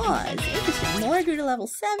Hone Claws. Interesting. Molar grew to level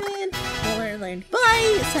 7. Molar learned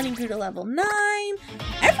Bite. Sunny grew to level 9.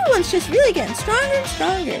 Everyone's just really getting stronger and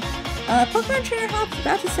stronger. Pokemon Trainer Hop's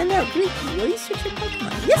about to send out Grookey. Will you switch your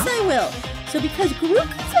Pokemon? Yes, I will. So because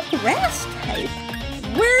Grookey's a grass type,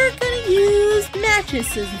 we're gonna use Matches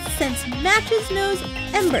since Matches knows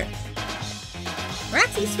Ember.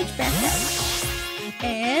 Roxy, switch back out.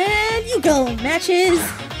 And you go, Matches.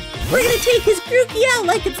 We're gonna take his Grookey out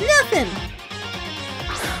like it's nothing!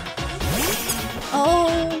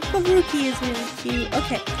 Oh, the Grookey is really cute.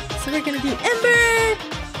 Okay, so we're gonna do Ember!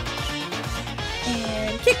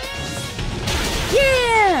 And kick!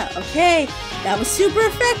 Yeah! Okay, that was super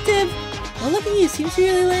effective! Well, look at you, seems to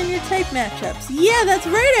really learn your type matchups. Yeah, that's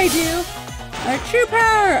right, I do! Our true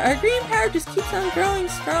power, our green power just keeps on growing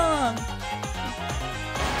strong.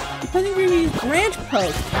 Opposing Grookey's branch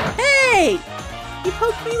poke. Hey! He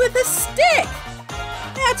poked me with a stick!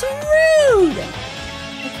 That's rude!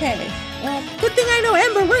 Okay, well, good thing I know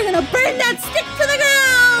Ember. We're gonna burn that stick to the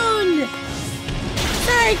ground!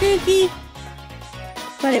 Sorry, Grookey.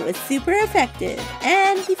 But it was super effective.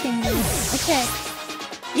 And he fainted. Okay.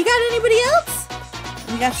 You got anybody else?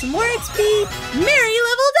 We got some more XP. Mary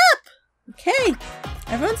leveled up! Okay,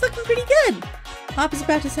 everyone's looking pretty good. Hop is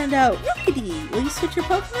about to send out Rookity. Will you switch your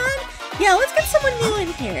Pokemon? Yeah, let's get someone new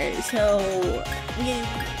in here. So, we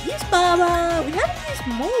use Baba. We haven't used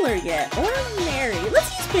Molar yet. Or Mary.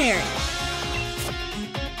 Let's use Mary.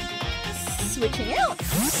 Switching out.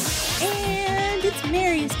 And it's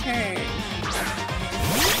Mary's turn.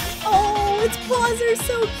 Oh, its claws are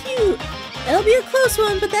so cute. It'll be a close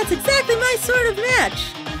one, but that's exactly my sort of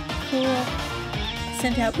match. Cool.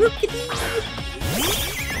 Sent out Rookity.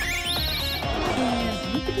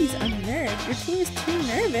 Rookity's unnerved. Your team is too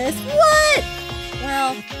nervous. What?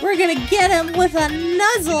 Well, we're gonna get him with a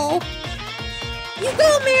nuzzle. You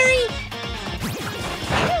go, Mary!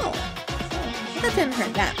 Oh. That didn't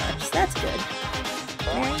hurt that much. That's good.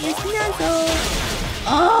 Mary's nuzzle.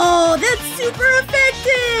 Oh, that's super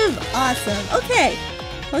effective! Awesome. Okay.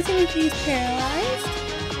 Opposing Rookity's paralyzed.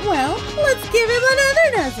 Well, let's give him another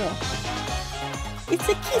nuzzle. It's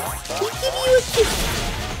a kiss. We give you a kiss.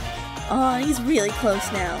 Oh, he's really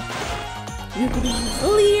close now. Yuki's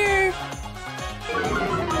Leer.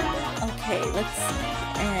 Okay, let's see.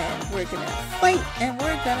 And we're gonna fight, and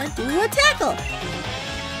we're gonna do a tackle.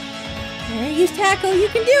 Okay, use tackle, you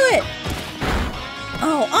can do it.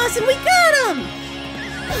 Oh, awesome, we got him!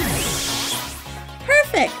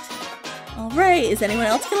 Perfect. All right, is anyone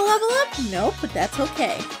else gonna level up? Nope, but that's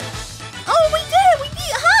okay. Oh, we did it! We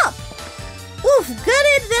beat Hop! Oof,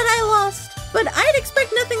 gutted that I lost, but I'd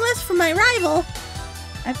expect nothing less from my rival.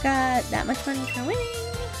 I've got that much money for winning.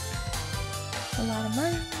 A lot of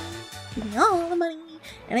money. Give me all the money.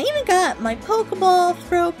 And I even got my Pokeball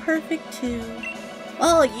throw perfect too.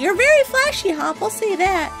 Well, you're very flashy, Hop, I'll say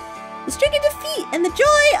that. The streak of defeat and the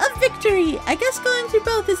joy of victory. I guess going through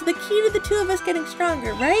both is the key to the two of us getting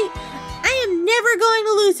stronger, right? I am never going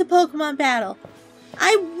to lose a Pokemon battle.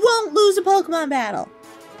 I won't lose a Pokemon battle.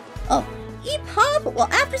 Oh, EP4? Well,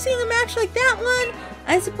 after seeing a match like that one,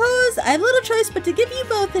 I suppose I have little choice but to give you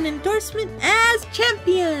both an endorsement as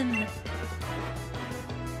champion.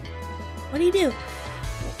 What do?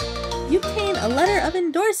 You obtain a letter of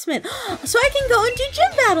endorsement. So I can go and do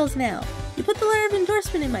gym battles now. You put the letter of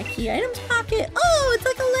endorsement in my key items pocket. Oh, it's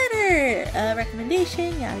like a letter.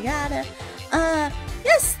 Recommendation, yada yada.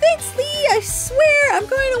 Yes, thanks, Lee. I swear I'm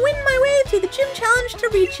going to win my way through the gym challenge to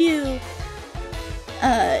reach you.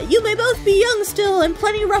 You may both be young still and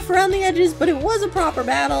plenty rough around the edges, but it was a proper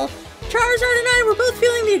battle. Charizard and I were both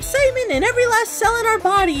feeling the excitement in every last cell in our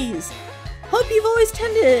bodies. Hope you've always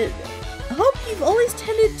tended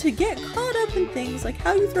to get caught up in things like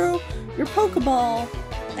how you throw your Pokeball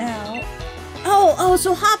out. Oh,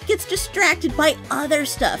 so Hop gets distracted by other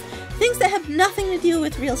stuff. Things that have nothing to do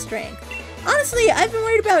with real strength. Honestly, I've been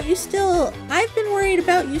worried about you still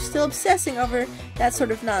obsessing over that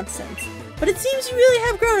sort of nonsense. But it seems you really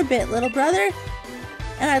have grown a bit, little brother.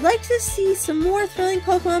 And I'd like to see some more thrilling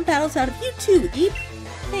Pokemon battles out of you too, Eep.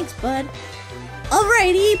 Thanks, bud.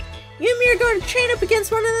 Alright, Eep. You and me are going to train up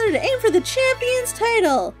against one another to aim for the champion's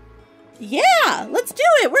title. Yeah, let's do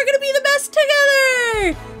it. We're going to be the best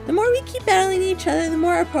together. The more we keep battling each other, the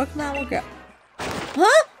more our Pokemon will grow.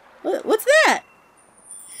 Huh? What's that?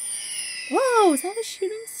 Whoa, is that a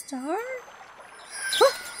shooting star?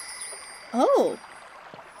 Huh. Oh.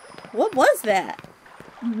 What was that?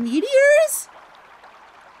 Meteors?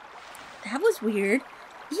 That was weird.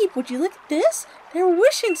 Eep, would you look at this? They're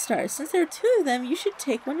wishing stars. Since there are two of them, you should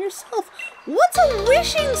take one yourself. What's a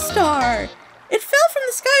wishing star? It fell from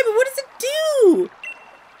the sky, but what does it do?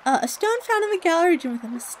 A stone found in the gallery region with a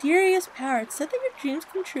mysterious power. It said that your dreams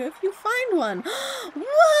come true if you find one.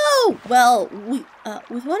 Whoa! Well,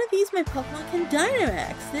 with one of these, my Pokemon can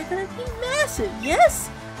Dynamax. They're gonna be massive, yes?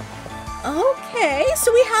 Okay,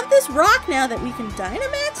 so we have this rock now that we can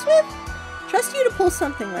Dynamax with? Trust you to pull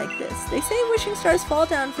something like this. They say wishing stars fall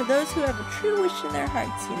down for those who have a true wish in their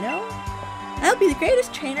hearts, you know? I'll be the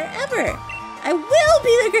greatest trainer ever. I will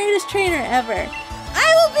be the greatest trainer ever.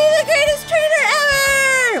 I will be the greatest trainer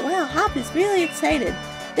ever! Wow, Hop is really excited.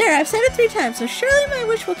 There, I've said it 3 times, so surely my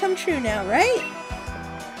wish will come true now, right?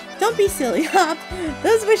 Don't be silly, Hop.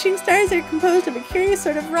 Those wishing stars are composed of a curious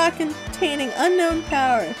sort of rock containing unknown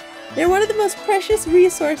power. They're one of the most precious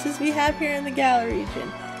resources we have here in the Galar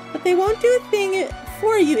region. But they won't do a thing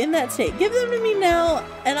for you in that state. Give them to me now,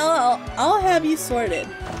 and I'll have you sorted.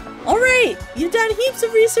 Alright, you've done heaps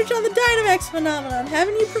of research on the Dynamax phenomenon,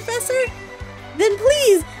 haven't you, Professor? Then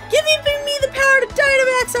please, give me the power to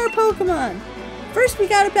Dynamax our Pokemon! First we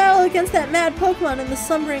gotta battle against that mad Pokemon in the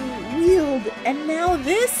Slumbering Weald, and now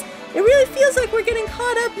this? It really feels like we're getting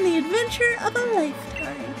caught up in the adventure of a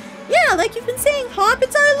lifetime. Yeah, like you've been saying, Hop,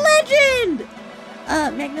 it's our legend!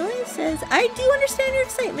 Magnolia says, I do understand your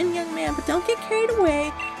excitement, young man, but don't get carried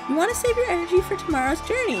away. You want to save your energy for tomorrow's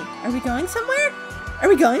journey. Are we going somewhere? Are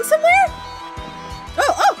we going somewhere?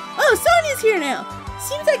 Oh, Sonia's here now.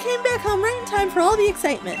 Seems I came back home right in time for all the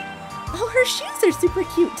excitement. Oh, her shoes are super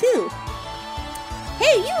cute, too.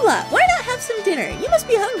 Hey, you lot, why not have some dinner? You must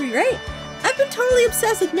be hungry, right? I've been totally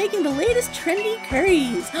obsessed with making the latest trendy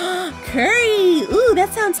curries. Curry! Ooh,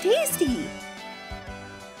 that sounds tasty.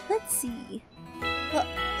 Let's see.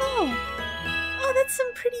 Oh, that's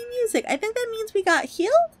some pretty music. I think that means we got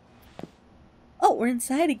healed? Oh, we're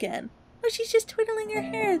inside again. Oh, she's just twiddling her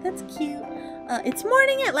hair. That's cute. It's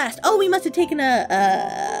morning at last. Oh, we must have taken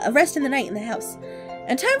a rest in the night in the house.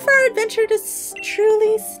 And time for our adventure to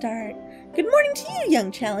truly start. Good morning to you,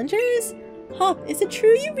 young challengers. Hop, is it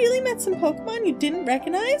true you really met some Pokemon you didn't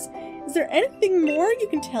recognize? Is there anything more you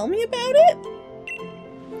can tell me about it?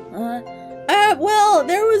 Well,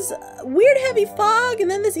 there was a weird heavy fog, and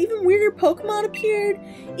then this even weirder Pokemon appeared.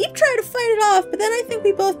 Eep tried to fight it off, but then I think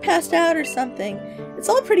we both passed out or something. It's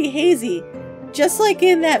all pretty hazy. just like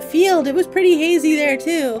in that field, it was pretty hazy there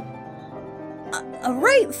too. A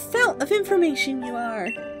right fount of information you are.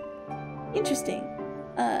 Interesting.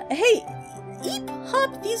 Hey, Eep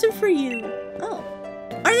Hop, these are for you. Oh.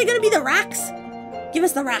 Are they gonna be the rocks? Give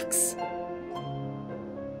us the rocks.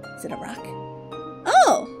 Is it a rock?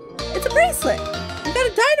 Oh, it's a bracelet. You got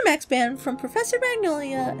a Dynamax band from Professor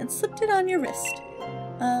Magnolia and slipped it on your wrist.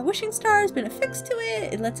 Wishing Star has been affixed to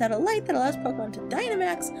it. It lets out a light that allows Pokemon to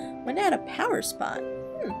Dynamax when at a power spot.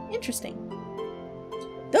 Interesting.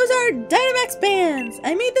 Those are Dynamax bands!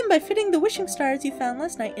 I made them by fitting the wishing stars you found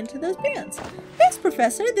last night into those bands. Thanks,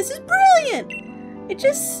 Professor! This is brilliant! It's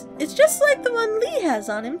just like the one Lee has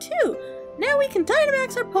on him, too. Now we can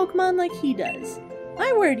Dynamax our Pokemon like he does.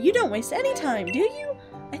 My word, you don't waste any time, do you?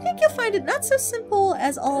 I think you'll find it not so simple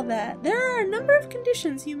as all that. There are a number of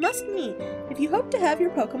conditions you must meet if you hope to have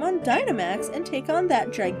your Pokemon Dynamax and take on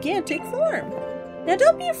that gigantic form. Now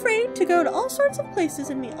don't be afraid to go to all sorts of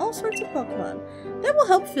places and meet all sorts of Pokemon. That will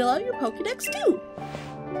help fill out your Pokedex too.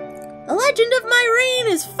 The legend of my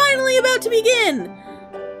reign is finally about to begin!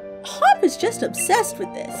 Hop is just obsessed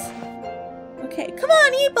with this. Okay, come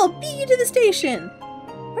on Eep, I'll beat you to the station.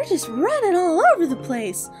 We're just running all over the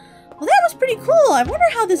place. Well, that was pretty cool. I wonder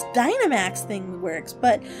how this Dynamax thing works,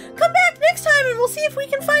 but come back next time and we'll see if we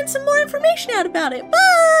can find some more information out about it.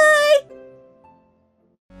 Bye!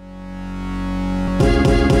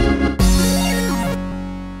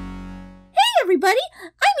 Everybody,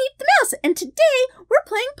 I'm Eep the Mouse, and today we're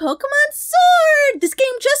playing Pokemon Sword! This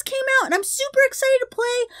game just came out, and I'm super excited to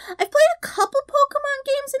play. I've played a couple Pokemon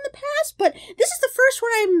games in the past, but this is the first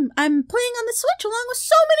one I'm playing on the Switch along with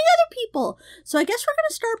so many other people. So I guess we're going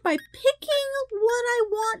to start by picking what I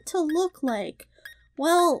want to look like.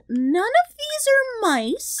 Well, none of these are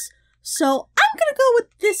mice, so I'm going to go with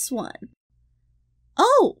this one.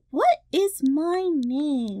 Oh, what is my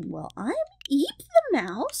name? Well, I'm Eep the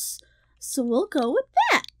Mouse. So we'll go with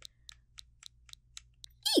that.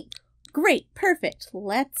 Eep. Great, perfect.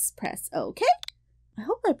 Let's press OK. I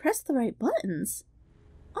hope I pressed the right buttons.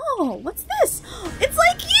 Oh, what's this? It's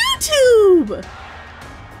like YouTube!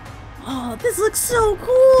 Oh, this looks so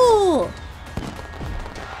cool!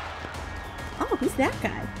 Oh, who's that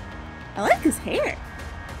guy? I like his hair.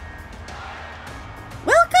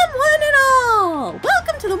 Welcome, one and all!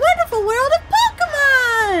 Welcome to the wonderful world of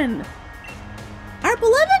Pokemon! Our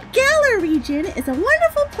beloved Galar region is a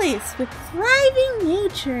wonderful place with thriving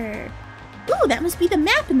nature. Ooh, that must be the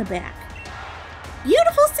map in the back.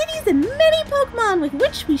 Beautiful cities and many Pokemon with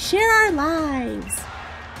which we share our lives.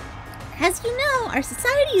 As you know, our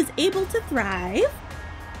society is able to thrive.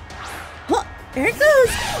 Oh, there it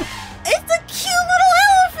goes. It's a cute little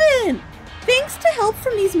elephant! Thanks to help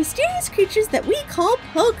from these mysterious creatures that we call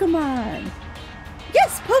Pokemon.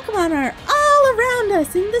 Yes, Pokemon are all around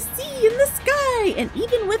us in the sea, in the sky, and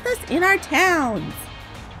even with us in our towns.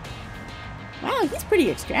 Wow, he's pretty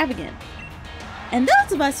extravagant. And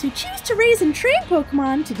those of us who choose to raise and train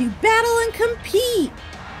Pokemon to do battle and compete.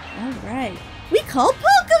 Alright. We call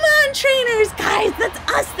Pokemon trainers! Guys, that's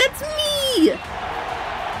us! That's me!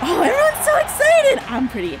 Oh, everyone's so excited! I'm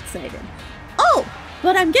pretty excited. Oh,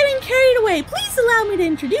 but I'm getting carried away. Please allow me to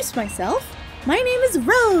introduce myself. My name is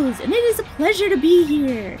Rose, and it is a pleasure to be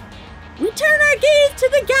here. We turn our gaze to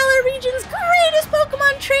the Galar region's greatest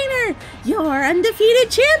Pokemon trainer, your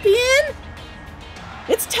undefeated champion.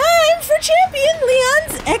 It's time for Champion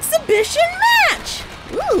Leon's exhibition match.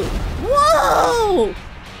 Ooh, whoa!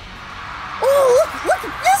 Oh, look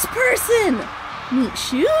at this person. Neat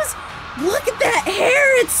shoes. Look at that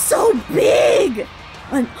hair, it's so big.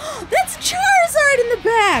 And that's Charizard in the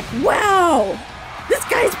back. Wow. This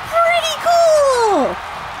guy's pretty cool!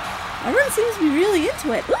 Everyone seems to be really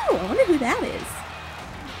into it. Ooh, I wonder who that is.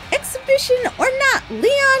 Exhibition or not,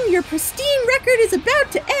 Leon, your pristine record is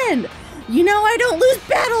about to end. You know I don't lose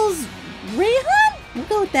battles. Rayhan? We'll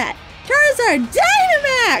go with that. Charizard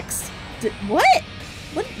Dynamax! What?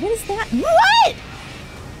 What is that? What?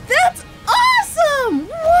 That's awesome!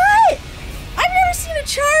 What? I've never seen a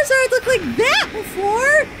Charizard look like that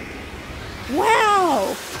before.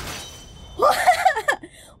 Wow.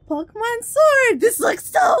 Pokemon Sword! This looks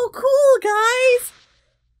so cool, guys!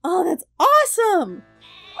 Oh, that's awesome!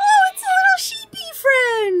 Oh, it's a little sheepy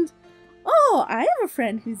friend! Oh, I have a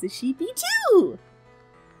friend who's a sheepy too!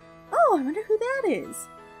 Oh, I wonder who that is.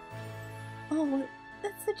 Oh,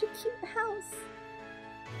 that's such a cute house.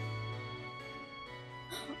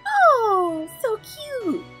 Oh, so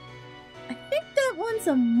cute! I think that one's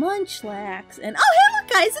a Munchlax. And oh, hey look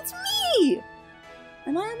guys, it's me!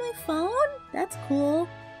 Am I on my phone? That's cool.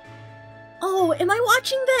 Oh, am I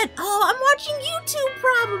watching that? Oh, I'm watching YouTube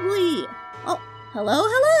probably. Oh, hello,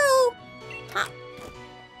 hello. Hop.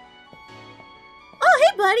 Oh,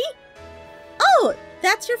 hey, buddy. Oh,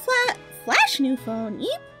 that's your flash new phone,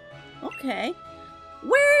 Eep. Okay.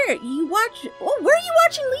 Where are you watching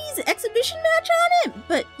Lee's exhibition match on it?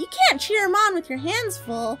 But you can't cheer him on with your hands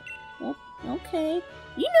full. Oh, okay.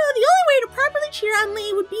 You know, the only way to properly cheer on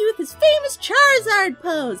Lee would be with his famous Charizard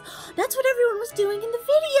pose. That's what everyone was doing in the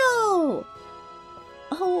video.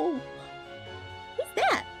 Oh, who's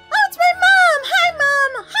that? Oh, it's my mom. Hi,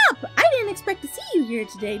 Mom. Hop, I didn't expect to see you here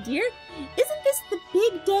today, dear. Isn't this the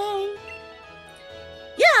big day?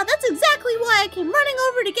 Yeah, that's exactly why I came running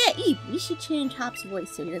over to get Eep. We should change Hop's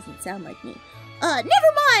voice so he doesn't sound like me.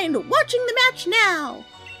 Never mind. Watching the match now.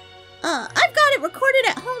 I've got it recorded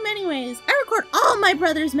at home anyways. I record all my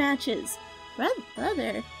brother's matches.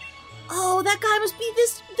 Brother? Oh, that guy must be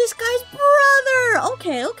this guy's brother.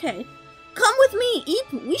 Okay. Come with me,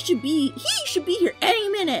 Eep. He should be here any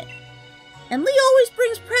minute. And Lee always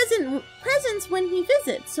brings presents when he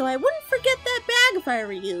visits, so I wouldn't forget that bag if I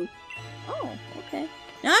were you. Oh, okay.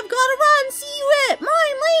 Now I've got to run. See you at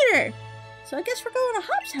mine later. So I guess we're going to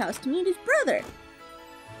Hop's house to meet his brother.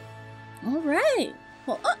 All right.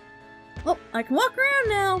 Well, oh, I can walk around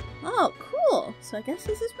now. Oh, cool. So I guess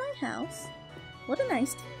this is my house. What a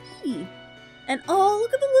nice TV. And oh,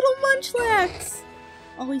 look at the little munchlax.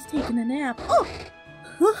 Oh, he's taking a nap. Oh,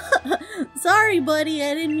 sorry, buddy.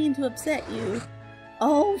 I didn't mean to upset you.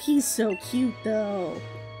 Oh, he's so cute, though.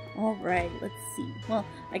 All right, let's see. Well,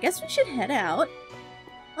 I guess we should head out.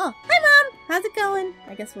 Oh, hi, Mom. How's it going?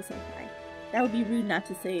 I guess we'll say hi. That would be rude not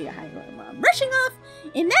to say hi to my mom. Rushing off.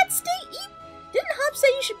 In that state, Eep, didn't Hop say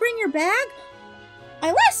you should bring your bag?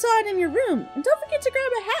 I last saw it in your room. And don't forget to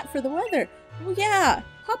grab a hat for the weather. Oh, yeah.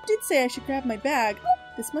 Hop did say I should grab my bag. Oh,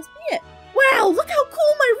 this must be it. Wow, look how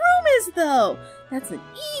cool my room is, though. That's an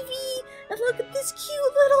Eevee. And look at this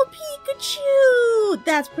cute little Pikachu.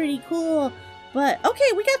 That's pretty cool. But,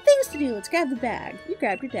 okay, we got things to do. Let's grab the bag. You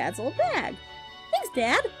grabbed your dad's little bag. Thanks,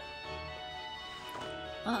 Dad.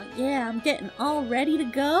 Oh, yeah, I'm getting all ready to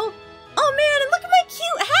go. Oh, man, and look at my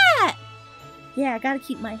cute hat. Yeah, I gotta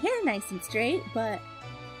keep my hair nice and straight, but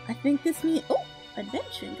I think this means... Oh,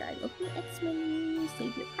 adventure guide. Open the X menu,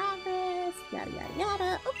 save your progress, yada, yada,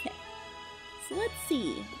 yada. Okay. So let's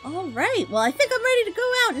see. All right, well, I think I'm ready to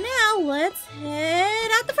go out now. Let's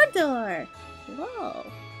head out the front door. Whoa.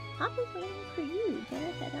 Hop is waiting for you.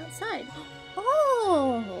 Better head outside.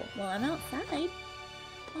 Oh, well, I'm outside.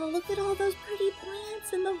 Oh, look at all those pretty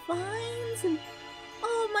plants and the vines and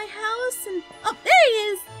oh, my house and oh, there he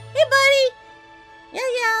is. Hey, buddy.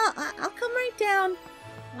 Yeah, I'll come right down.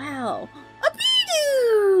 Wow, a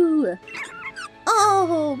Bidoo.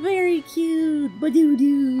 Oh, very cute.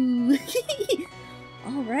 Badoo-doo.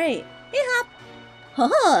 All right. Hey, Hop.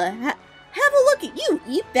 Have a look at you,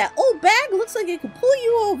 Eep. That old bag looks like it could pull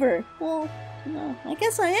you over. Well, no, I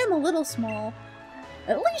guess I am a little small.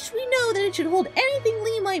 At least we know that it should hold anything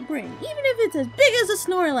Lee might bring, even if it's as big as a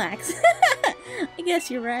Snorlax. I guess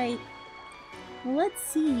you're right. Well, let's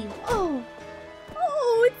see. Oh,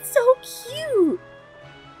 it's so cute.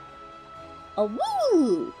 A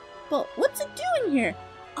Wooloo. But what's it doing here?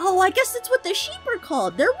 Oh, I guess it's what the sheep are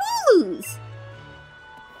called. They're Wooloos.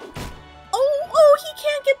 Oh, he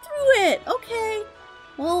can't get through it. Okay.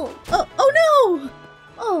 Well, oh no.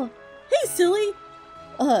 Oh, hey, silly.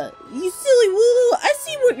 You silly Wooloo. I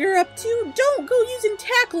see what you're up to. Don't go using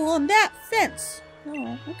tackle on that fence.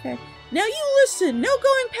 Oh, okay. Now you listen. No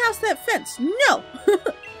going past that fence. No.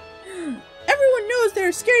 Everyone knows there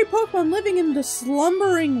are scary Pokemon living in the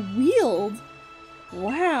slumbering weald.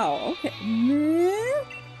 Wow. Okay.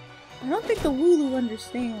 I don't think the Wooloo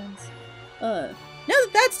understands. Now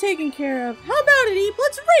that that's taken care of, how about it, Eep?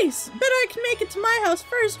 Let's race! Bet I can make it to my house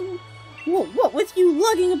first. What with you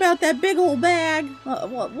lugging about that big old bag?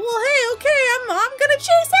 Well, hey, okay, I'm gonna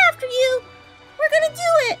chase after you. We're gonna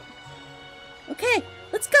do it. Okay,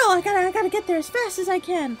 let's go. I gotta get there as fast as I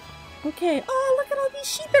can. Okay. Oh, look at all these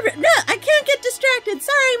sheep everywhere. No, I can't get distracted.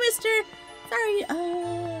 Sorry, mister. Sorry.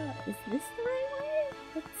 Is this the right way?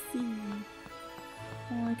 Let's see.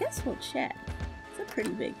 Well, I guess we'll check. It's a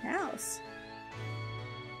pretty big house.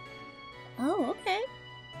 Oh, okay.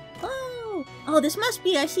 Oh, this must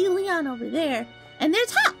be, I see Leon over there. And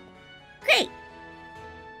there's Hop. Great.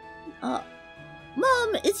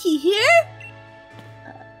 Mom, is he here?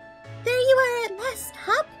 There you are at last,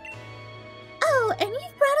 Hop. Oh, and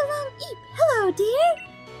you've brought along Eep. Hello, dear.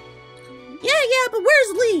 Yeah, but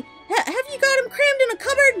where's Lee? Have you got him crammed in a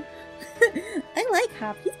cupboard? I like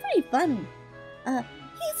Hop. He's pretty funny.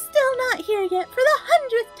 He's still not here yet for the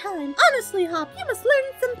 100th time. Honestly, Hop, you must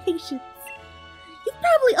learn some patience. He's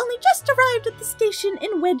probably only just arrived at the station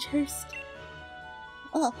in Wedgehurst.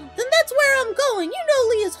 Oh, then that's where I'm going. You know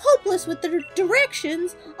Lee is hopeless with the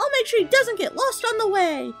directions. I'll make sure he doesn't get lost on the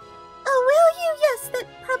way. Oh, will you? Yes, that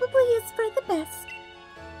probably is for the best.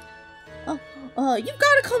 You've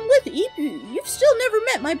got to come with Eep. You've still never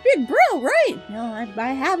met my big bro, right? No,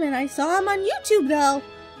 I haven't. I saw him on YouTube, though.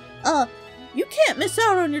 You can't miss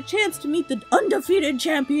out on your chance to meet the undefeated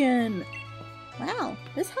champion. Wow,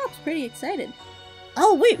 this Hop's pretty excited.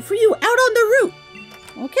 I'll wait for you out on the route.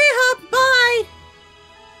 Okay, Hop, bye.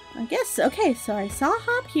 I guess, okay, so I saw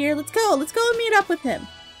Hop here. Let's go and meet up with him.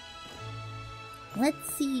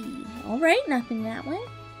 Let's see. Alright, nothing that way.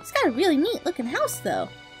 It's got a really neat looking house, though.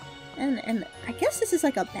 And I guess this is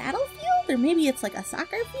like a battlefield? Or maybe it's like a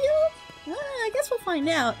soccer field? I guess we'll find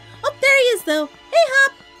out. Oh, there he is, though. Hey,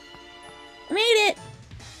 Hop! I made it!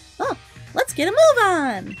 Oh, let's get a move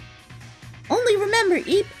on! Only remember,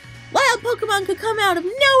 Eep, wild Pokemon could come out of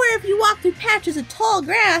nowhere if you walk through patches of tall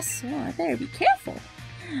grass. Oh, I better be careful.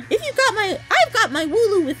 I've got my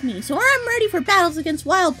Wooloo with me, so I'm ready for battles against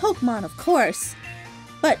wild Pokemon, of course.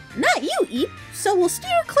 But not you, Eep, so we'll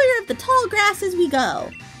steer clear of the tall grass as we go.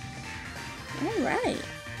 Alright.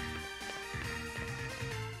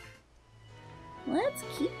 Let's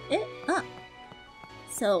keep it up.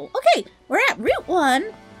 So, okay, we're at Route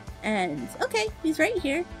 1, and, okay, he's right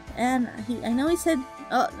here, and I know he said,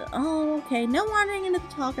 okay, no wandering into the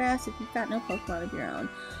tall grass if you've got no Pokemon of your own.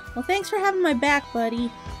 Well, thanks for having my back,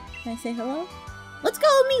 buddy. Can I say hello? Let's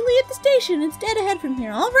go meet Lee at the station. It's dead ahead from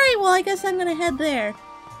here. Alright, well, I guess I'm gonna head there.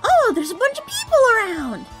 Oh, there's a bunch of people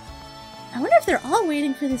around! I wonder if they're all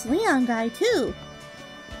waiting for this Leon guy, too.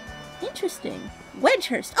 Interesting.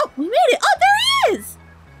 Wedgehurst. Oh, we made it! Oh, there he is!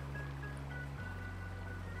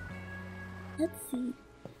 Let's see.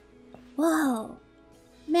 Whoa.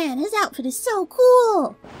 Man, his outfit is so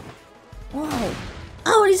cool! Whoa.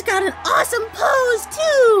 Oh, and he's got an awesome pose,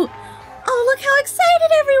 too! Oh, look how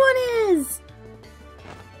excited everyone is!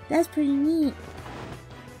 That's pretty neat.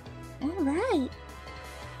 Alright.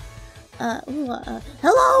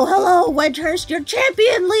 Hello, Wedgehurst. Your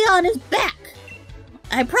champion, Leon, is back!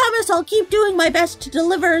 I promise I'll keep doing my best to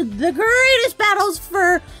deliver the greatest battles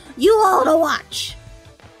for you all to watch.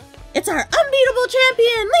 It's our unbeatable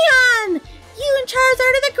champion, Leon! You and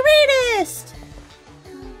Charizard are the greatest!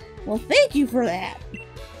 Well, thank you for that.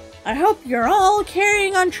 I hope you're all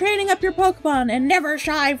carrying on training up your Pokemon and never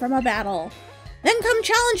shy from a battle. Then come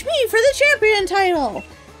challenge me for the champion title.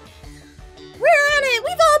 We're on it!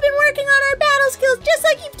 We've all been working on our battle skills just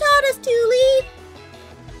like you've taught us to, Lee!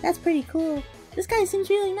 That's pretty cool. This guy seems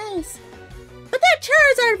really nice. But that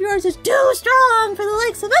Charizard of yours is too strong for the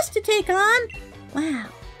likes of us to take on! Wow.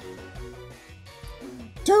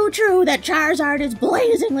 Too true that Charizard is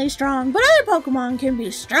blazingly strong, but other Pokemon can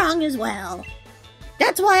be strong as well.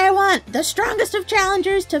 That's why I want the strongest of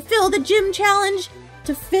challengers to fill the gym challenge,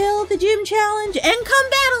 and come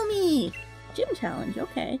battle me! Gym challenge,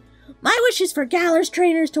 okay. My wish is for Galar's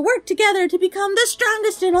trainers to work together to become the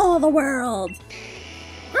strongest in all the world.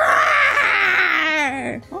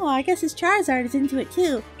 Roar! Oh, I guess his Charizard is into it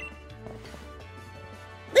too.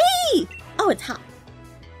 Lee! Oh, it's Hop.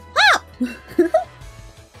 Hop!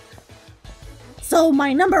 So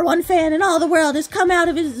my #1 fan in all the world has come out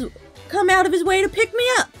of his way to pick me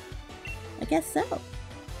up. I guess so.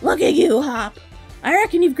 Look at you, Hop. I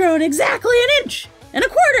reckon you've grown exactly an inch and a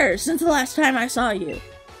quarter since the last time I saw you.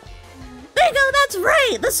 Bingo, that's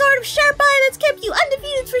right! The sort of sharp eye that's kept you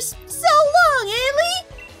undefeated for so long, eh, Lee?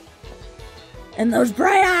 And those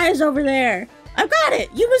bright eyes over there. I've got it!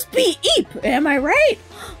 You must be Eep, am I right?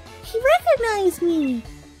 He recognized me.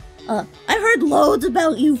 I've heard loads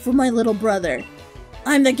about you from my little brother.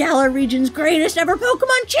 I'm the Galar region's greatest ever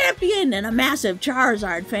Pokemon champion and a massive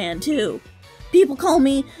Charizard fan, too. People call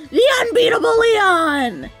me the Unbeatable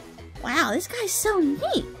Leon! Wow, this guy's so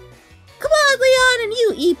neat. Come on, Leon, and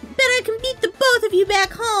you, Eep. Bet I can beat the both of you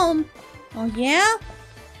back home. Oh, yeah?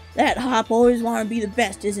 That Hop always wanted to be the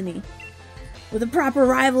best, isn't he? With a proper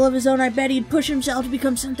rival of his own, I bet he'd push himself to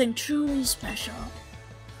become something truly special.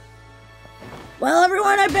 Well,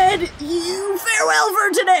 everyone, I bid you farewell for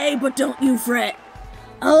today, but don't you fret.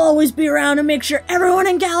 I'll always be around to make sure everyone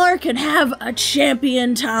in Galar can have a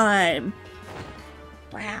champion time.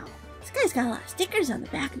 Wow, this guy's got a lot of stickers on the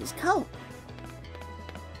back of his coat.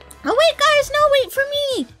 Oh, wait, guys, no, wait for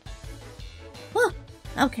me! Oh,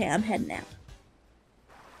 okay, I'm heading out.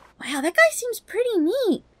 Wow, that guy seems pretty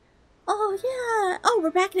neat. Oh, yeah. Oh,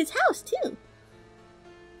 we're back at his house, too.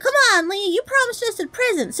 Come on, Lee, you promised us a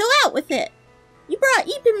present, so out with it. You brought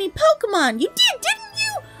Eep and me Pokemon. You did, didn't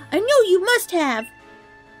you? I know you must have.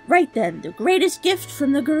 Right then, the greatest gift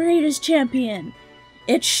from the greatest champion.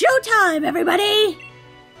 It's showtime, everybody!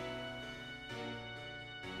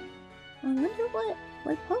 I wonder what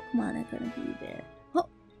Pokemon are gonna be there. Oh,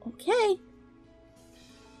 okay.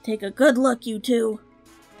 Take a good look, you two.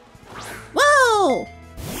 Whoa!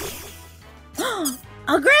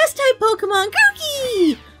 A grass-type Pokemon,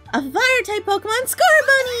 Grookey! A fire-type Pokemon,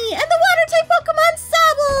 Scorbunny! And the water-type Pokemon,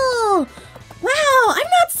 Sobble! Wow,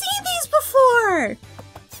 I've not seen these before!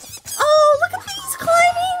 Oh, look at these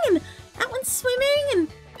climbing! And that one's swimming, and...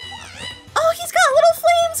 Oh, he's got little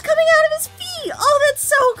flames coming out of his feet! Oh, that's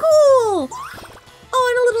so cool! Oh,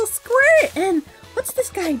 and a little squirt, and what's this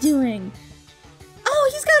guy doing? Oh,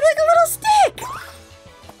 he's got like a little stick!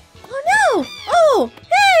 Oh no! Oh,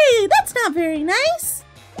 hey! That's not very nice!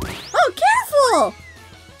 Oh, careful!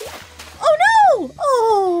 Oh no!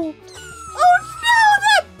 Oh! Oh no!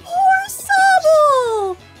 That poor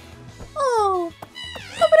Sobble! Oh. Oh,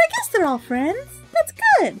 but I guess they're all friends. That's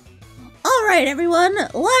good. Alright, everyone,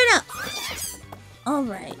 line up!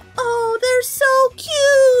 Alright. Oh, they're so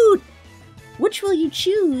cute! Which will you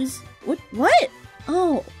choose? What?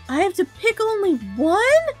 Oh, I have to pick only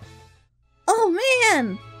one? Oh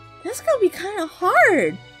man! That's gonna be kind of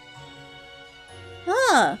hard.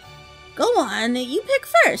 Huh. Go on, you pick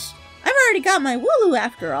first. I've already got my Wooloo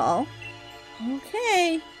after all.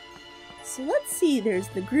 Okay. So let's see, there's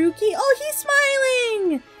the Grookey. Oh, he's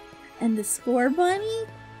smiling! And the Scorbunny.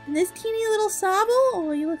 And this teeny little Sobble.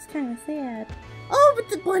 Oh, he looks kind of sad. Oh, but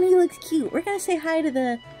the bunny looks cute. We're gonna say hi to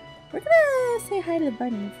the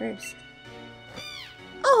bunny first.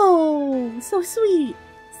 Oh, so sweet.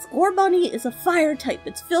 Scorbunny is a fire type.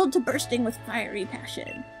 It's filled to bursting with fiery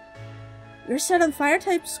passion. You're set on fire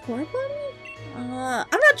type Scorbunny? I'm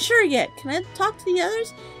not sure yet. Can I talk to the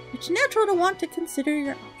others? It's natural to want to consider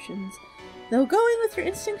your options, though going with your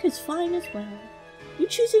instinct is fine as well. You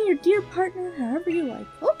choosing your dear partner however you like.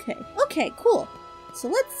 Okay, cool. So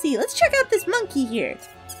let's see. Let's check out this monkey here.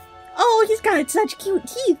 Oh, he's got such cute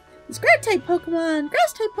teeth. This grass-type Pokemon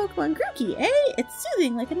Grookey, eh? It's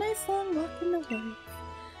soothing like a nice long walk in the woods.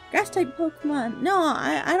 Grass-type Pokemon. No,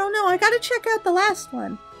 I don't know. I gotta check out the last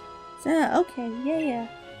one. So, okay, yeah.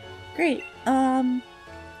 Great.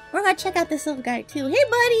 We're gonna check out this little guy too. Hey,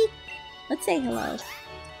 buddy! Let's say hello.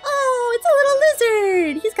 Oh, it's a little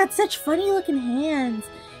lizard! He's got such funny-looking hands.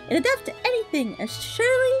 It adapts to anything as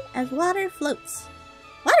surely as water floats.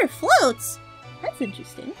 Water floats? That's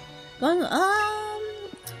interesting.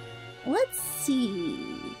 Let's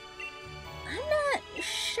see. I'm not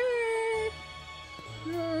sure.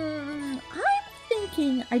 I'm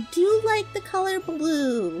thinking I do like the color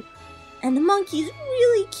blue. And the monkey's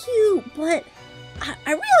really cute, but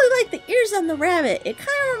I really like the ears on the rabbit. It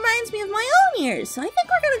kind of reminds me of my own ears, so I think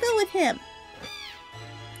we're gonna go with him.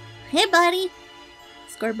 Hey, buddy.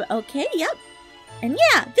 Okay, yep. And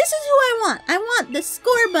yeah, this is who I want. I want the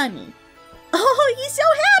Scorbunny. Oh, he's so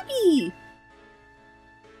happy.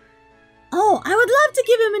 Oh, I would love to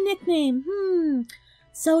give him a nickname.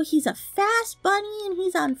 So he's a fast bunny and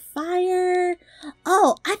he's on fire.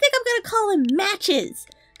 Oh, I think I'm gonna call him Matches.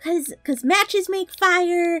 Cause matches make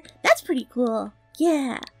fire. That's pretty cool.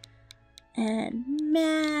 Yeah. And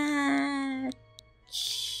matches.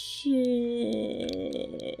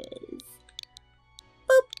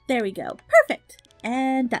 Boop. There we go. Perfect.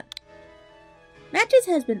 And done. Matches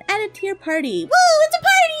has been added to your party. Woo! It's a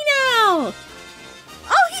party now!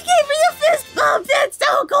 Oh, he gave me a fist bump! That's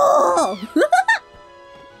so cool!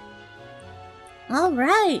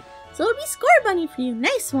 Alright. So it'll be Scorbunny for you.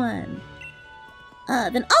 Nice one.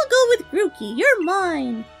 Then I'll go with Grookey. You're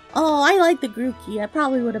mine. Oh, I like the Grookey. I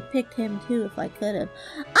probably would have picked him too if I could have.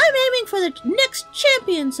 I'm aiming for the next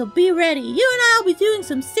champion, so be ready. You and I will be doing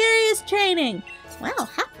some serious training. Wow,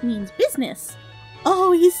 hop means business.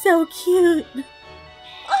 Oh, he's so cute.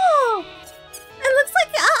 Oh, it looks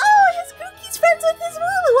like, his Grookey's friends with his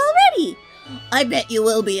Wooloo already. I bet you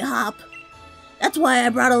will be, Hop. That's why I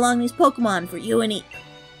brought along these Pokemon for you and Eep.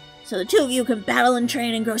 So the two of you can battle and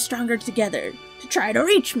train and grow stronger together to try to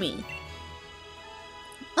reach me.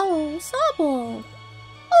 Oh, Sobble.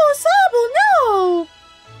 Oh, Sobble, no!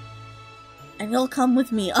 And you'll come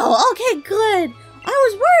with me. Oh, okay, good. I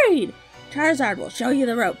was worried. Charizard will show you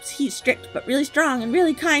the ropes. He's strict, but really strong and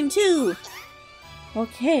really kind, too.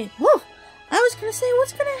 Okay, whew. I was gonna say,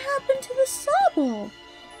 what's gonna happen to the Sobble?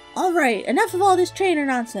 Alright, enough of all this trainer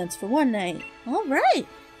nonsense for one night. Alright,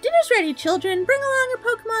 dinner's ready, children. Bring along your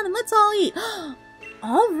Pokemon and let's all eat.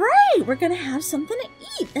 Alright, we're gonna have something to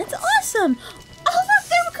eat. That's awesome. Oh, look,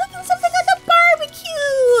 they were cooking something at the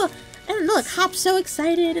barbecue. And look, Hop's so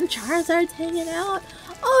excited and Charizard's hanging out.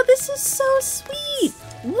 Oh, this is so sweet.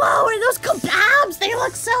 Whoa, are those kebabs? They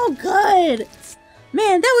look so good.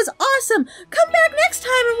 Man, that was awesome! Come back next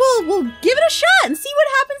time and we'll give it a shot and see what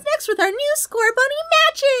happens next with our new Score Bunny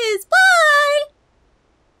matches! Bye!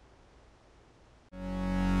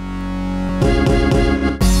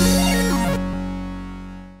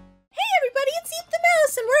 Hey everybody, it's Eep the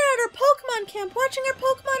Mouse and we're at our Pokemon camp watching our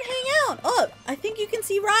Pokemon hang out. Oh, I think you can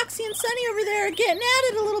see Roxy and Sunny over there getting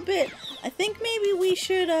at it a little bit. I think maybe we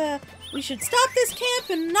should stop this camp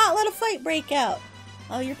and not let a fight break out.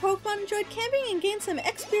 Your Pokemon enjoyed camping and gained some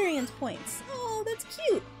experience points. Oh, that's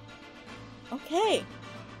cute. Okay,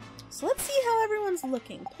 so let's see how everyone's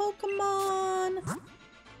looking. Pokemon.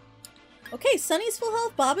 Okay, Sunny's full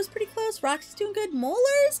health, Bob is pretty close, Roxy's doing good,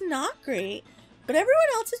 Molar's not great, but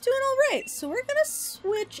everyone else is doing alright. So we're gonna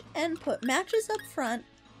switch and put matches up front,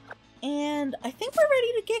 and I think we're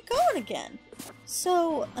ready to get going again.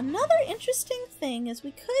 So another interesting thing is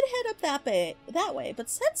we could head up that way, but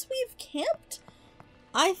since we've camped,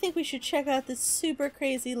 I think we should check out this super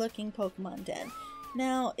crazy looking Pokemon den.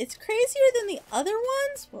 Now, it's crazier than the other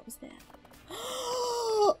ones. What was that?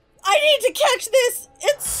 I need to catch this!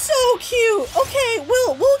 It's so cute! Okay,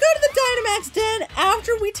 we'll go to the Dynamax den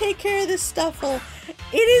after we take care of this Stuffle.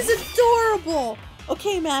 It is adorable!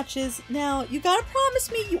 Okay, Matches, now you gotta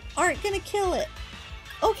promise me you aren't gonna kill it.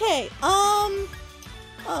 Okay, I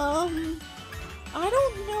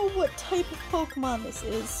don't know what type of Pokemon this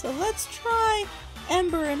is, so let's try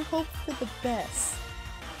Ember and hope for the best.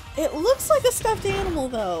 It looks like a stuffed animal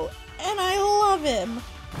though, and I love him.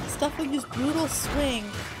 Stuff will use Brutal Swing.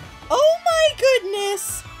 Oh my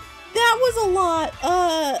goodness! That was a lot.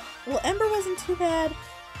 Well, Ember wasn't too bad.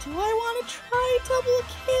 Do I want to try Double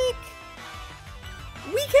Kick?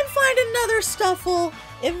 We can find another Stuffle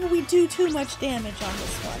if we do too much damage on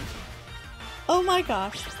this one. Oh my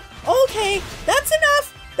gosh. Okay, that's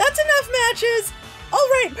enough! That's enough, Matches!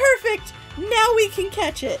 Alright, perfect! Now we can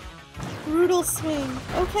catch it. Brutal Swing.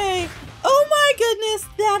 Okay. Oh my goodness,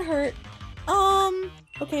 that hurt.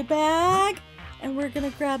 Okay, bag. And we're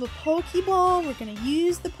gonna grab a Pokeball. We're gonna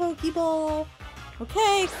use the Pokeball.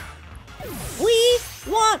 Okay. We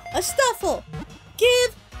want a Stuffle.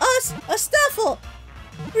 Give us a Stuffle.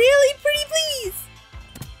 Really pretty, please.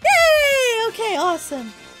 Yay! Okay,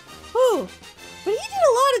 awesome. Whew. But he did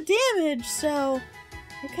a lot of damage, so...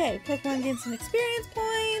 Okay, Pokemon gained some experience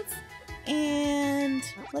points. And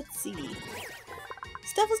let's see.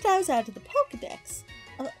 Stuffle's dive was added to the Pokedex.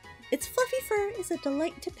 Its fluffy fur is a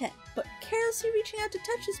delight to pet, but carelessly reaching out to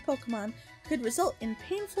touch this Pokemon could result in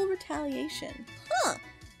painful retaliation. Huh,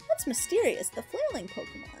 that's mysterious, the flailing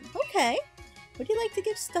Pokemon. Okay, would you like to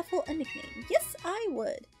give Stuffle a nickname? Yes, I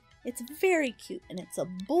would. It's very cute, and it's a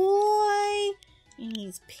boy, and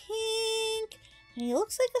he's pink, and he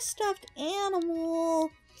looks like a stuffed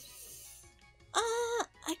animal.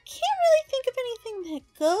 I can't really think of anything that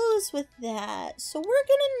goes with that, so we're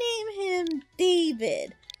gonna name him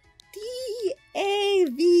David.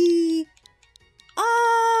 D-A-V-I-D.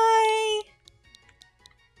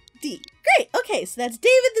 Great! Okay, so that's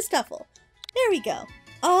David the Stuffle. There we go.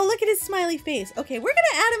 Oh, look at his smiley face. Okay, we're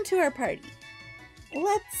gonna add him to our party.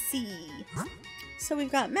 Let's see. So we've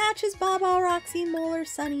got Matches, Baba, Roxy, Molar,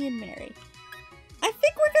 Sunny, and Mary. I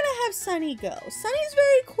think we're gonna have Sunny go. Sunny's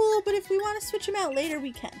very cool, but if we want to switch him out later,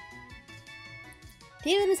 we can.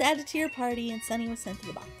 David was added to your party, and Sunny was sent to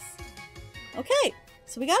the box. Okay,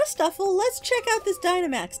 so we got a Stuffle. Let's check out this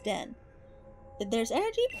Dynamax den. There's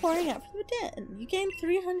energy pouring out from the den. You gain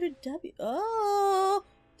 300 W. Oh!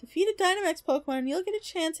 Defeat a Dynamax Pokemon, and you'll get a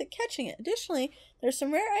chance at catching it. Additionally, there's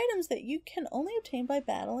some rare items that you can only obtain by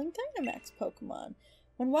battling Dynamax Pokemon.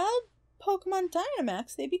 When wild Pokemon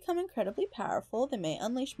Dynamax, they become incredibly powerful. They may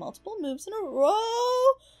unleash multiple moves in a row.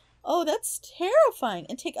 Oh, that's terrifying.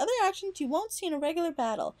 And take other actions you won't see in a regular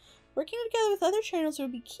battle. Working together with other trainers will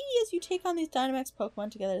be key as you take on these Dynamax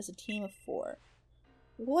Pokemon together as a team of 4.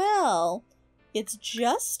 Well, it's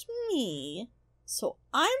just me, so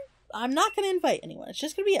I'm not going to invite anyone. It's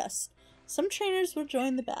just going to be us. Some trainers will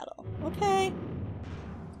join the battle. Okay.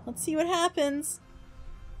 Let's see what happens.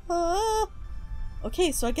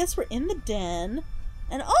 Okay, so I guess we're in the den.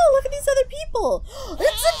 And oh, look at these other people!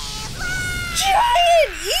 It's a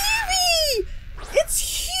giant Eevee! It's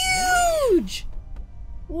huge!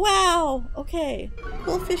 Wow, okay.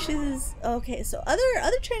 Cool fishes. Okay, so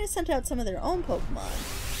other trainers sent out some of their own Pokemon.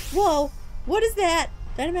 Whoa, what is that?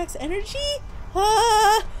 Dynamax Energy?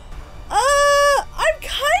 I'm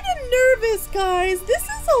kind of nervous, guys. This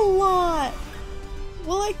is a lot.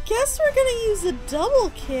 Well, I guess we're gonna use a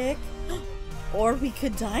double kick. Or we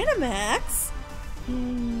could Dynamax.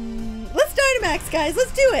 Let's Dynamax, guys.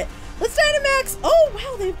 Let's do it. Let's Dynamax. Oh,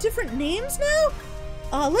 wow, they have different names now?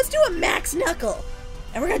 Let's do a Max Knuckle.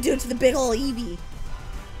 And we're gonna do it to the big ol' Eevee.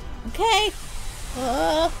 Okay.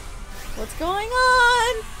 What's going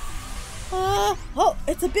on? Oh,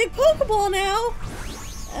 it's a big Pokeball now.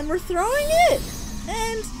 And we're throwing it.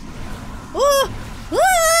 And,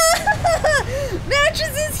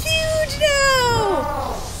 Matches is huge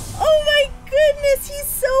now. Oh my goodness, he's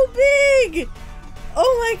so big.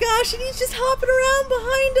 Oh my gosh, and he's just hopping around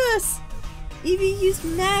behind us. Eevee used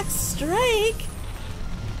Max Strike.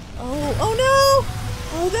 Oh no.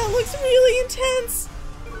 Oh, that looks really intense.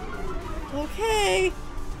 Okay.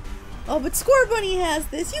 Oh, but Score Bunny has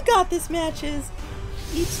this. You got this, Matches.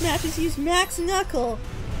 Each Matches used Max Knuckle.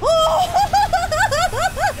 Oh!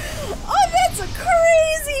 Oh, that's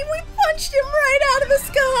crazy! We punched him right out of the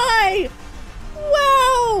sky!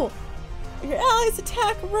 Wow! Your allies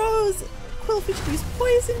attack Rose. Quillfish used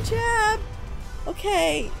Poison Jab.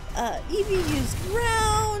 Okay, Eevee used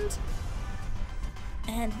Ground.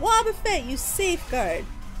 And Wobbuffet used Safeguard.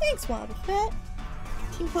 Thanks, Wobbuffet.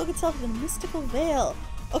 Team Poke itself with a Mystical Veil.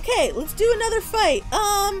 Okay, let's do another fight.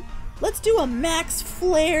 Let's do a Max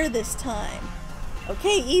Flare this time.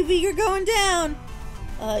 Okay, Eevee, you're going down.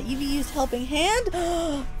 Eevee used Helping Hand.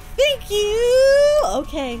 Thank you!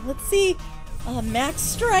 Okay, let's see. Max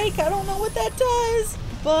Strike, I don't know what that does,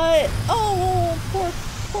 but, oh, poor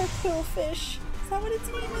Quillfish. Is that what its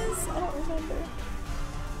name is? I don't remember.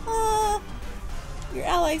 Your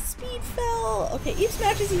ally's Speed fell. Okay, each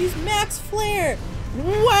Matches used Max Flare.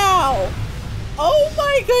 Wow! Oh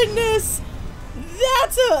my goodness!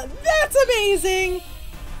 That's amazing!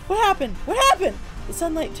 What happened? What happened? The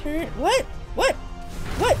sunlight turned. What?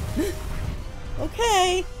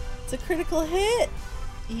 Okay, it's a critical hit.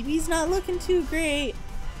 Eevee's not looking too great,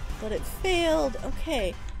 but it failed.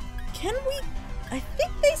 Okay, can we? I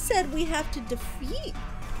think they said we have to defeat,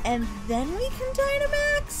 and then we can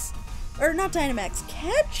Dynamax, or not Dynamax,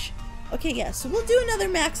 catch. Okay, yeah. So we'll do another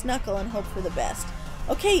Max Knuckle and hope for the best.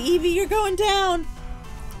 Okay, Eevee, you're going down.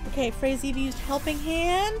 Okay, Phrase Eevee used Helping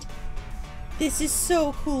Hand. This is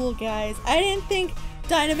so cool, guys. I didn't think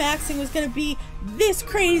Dynamaxing was gonna be this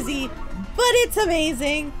crazy, but it's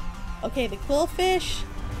amazing. Okay, the Quillfish.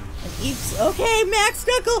 And Eevee's, okay, Max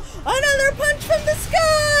Knuckle, another punch from the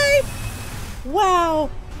sky! Wow.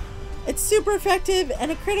 It's super effective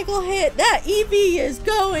and a critical hit. That Eevee is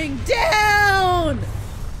going down!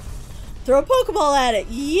 Throw a Pokeball at it.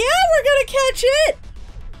 Yeah, we're gonna catch it!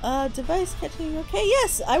 Device catching, okay,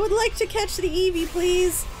 yes, I would like to catch the Eevee,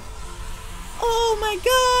 please. Oh my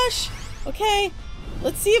gosh! Okay,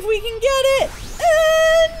 let's see if we can get it!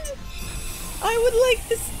 And I would like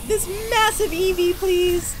this massive Eevee,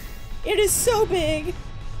 please. It is so big.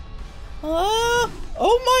 Oh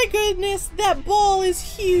my goodness, that ball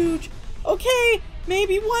is huge. Okay,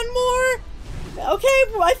 maybe one more. Okay,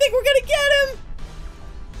 I think we're gonna get him.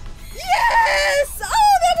 Yes!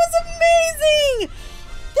 Oh, that was amazing!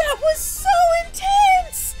 That was so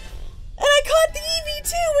intense! And I caught the Eevee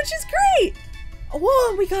too, which is great. Whoa,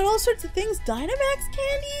 and we got all sorts of things. Dynamax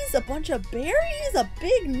candies, a bunch of berries, a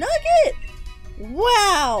big nugget.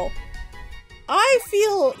 Wow. I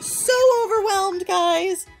feel so overwhelmed,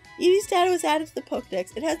 guys. Eevee's data was added to the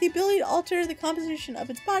Pokedex. It has the ability to alter the composition of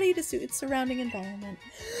its body to suit its surrounding environment.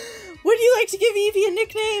 Would you like to give Eevee a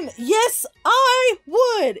nickname? Yes, I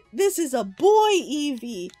would. This is a boy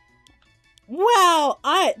Eevee. Wow,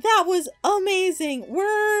 that was amazing.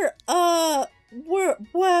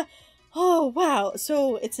 Oh wow.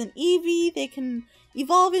 So it's an Eevee. They can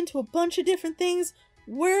evolve into a bunch of different things.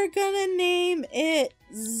 We're gonna name it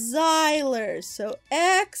Xyler. So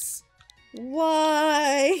X,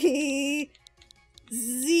 Y,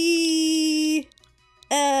 Z,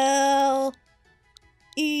 L,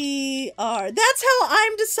 E, R. That's how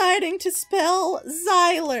I'm deciding to spell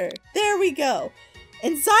Xyler. There we go.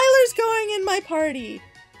 And Xyler's going in my party.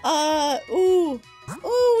 Ooh,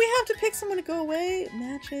 we have to pick someone to go away.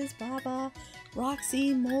 Matches, Baba,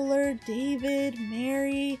 Roxy, Molar, David,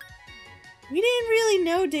 Mary. We didn't really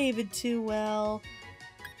know David too well.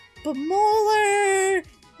 But Molar's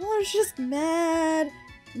just mad.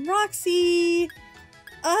 Roxy,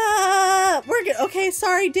 we're good. Okay,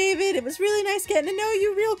 sorry, David. It was really nice getting to know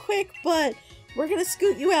you real quick, but we're gonna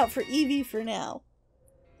scoot you out for Eevee for now.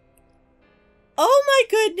 Oh my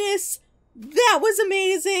goodness! That was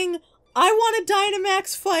amazing! I want a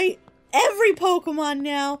Dynamax fight every Pokemon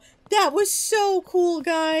now. That was so cool,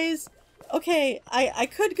 guys. Okay, I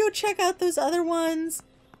could go check out those other ones.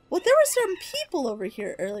 Well, there were some people over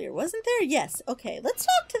here earlier, wasn't there? Yes. Okay, let's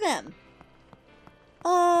talk to them.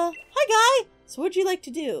 Hi, guy. So what'd you like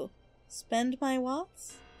to do? Spend my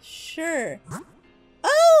watts? Sure.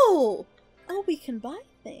 Oh! Oh, we can buy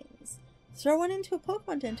things. Throw one into a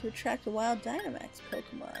Pokemon Den to attract a wild Dynamax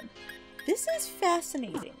Pokemon. This is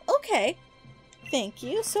fascinating. Okay. Thank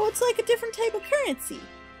you. So it's like a different type of currency.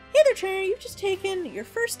 Hey there, trainer. You've just taken your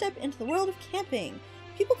first step into the world of camping.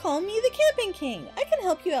 People call me the Camping King. I can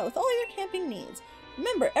help you out with all your camping needs.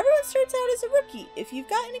 Remember, everyone starts out as a rookie. If you've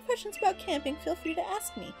got any questions about camping, feel free to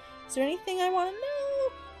ask me. Is there anything I want to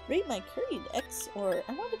know? Rate my curry X, or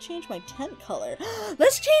I want to change my tent color.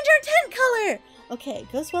 Let's change our tent color! Okay,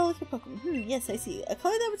 goes well with your Pokemon. Yes, I see. A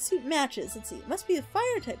color that would suit matches. Let's see. It must be the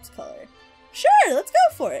fire type's color. Sure, let's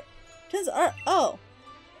go for it. Oh.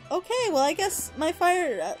 Okay, well, I guess my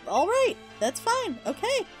fire... alright, that's fine.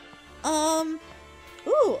 Okay.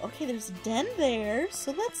 Ooh, okay, there's a den there.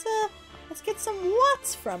 So let's get some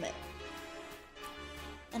watts from it.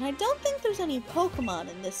 And I don't think there's any Pokemon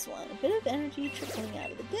in this one. A bit of energy trickling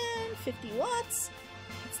out of the den. 50 watts.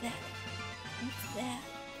 What's that? What's that?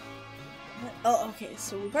 What? Oh, okay,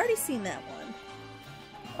 so we've already seen that one.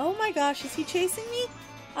 Oh my gosh, is he chasing me?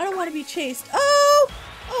 I don't want to be chased. Oh!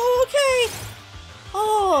 Oh, okay!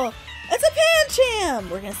 Oh, it's a Pancham!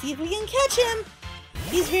 We're gonna see if we can catch him.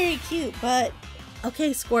 He's very cute, but...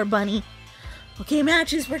 Okay, Score Bunny. Okay,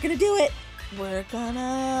 matches, we're gonna do it. We're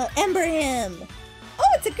gonna Ember him.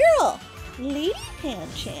 Oh, it's a girl! Lady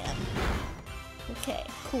Pancham. Okay,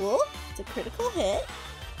 cool. It's a critical hit.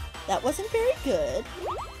 That wasn't very good.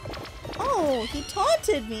 Oh, he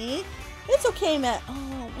taunted me. It's okay, Matt.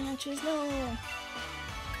 Oh, matches, no.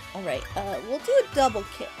 Alright, we'll do a double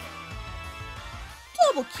kick.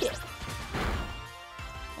 Double kick.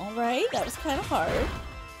 Alright, that was kind of hard.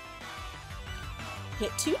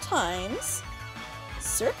 Hit 2 times.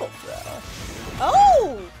 Circle throw.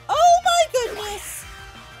 Oh! Oh my goodness!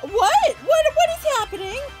 What? What is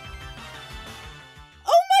happening?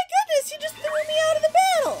 Oh my goodness, you just threw me out of the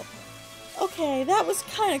battle! Okay, that was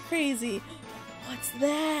kind of crazy. What's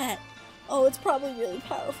that? Oh, it's probably really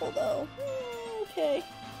powerful though. Okay.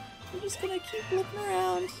 We're just gonna keep looking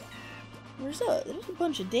around. There's a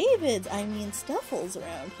bunch of Davids, I mean Stuffles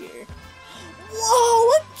around here. Whoa,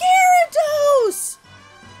 a Gyarados!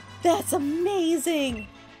 That's amazing!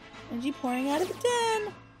 Energy pouring out of the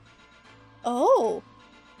den. Oh.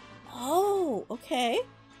 Oh, okay.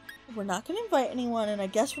 We're not gonna invite anyone, and I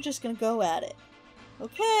guess we're just gonna go at it.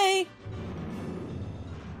 Okay.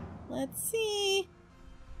 Let's see.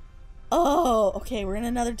 Oh, okay, we're in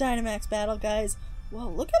another Dynamax battle, guys. Whoa,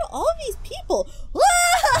 look at all of these people!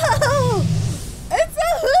 Whoa! It's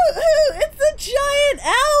a hoot-hoot! It's a giant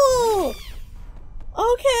owl!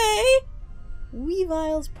 Okay.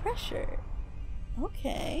 Weavile's pressure.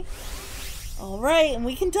 Okay. Alright, and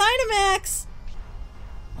we can Dynamax!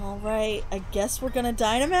 Alright, I guess we're gonna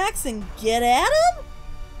Dynamax and get at him?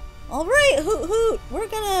 Alright, Hoot Hoot, we're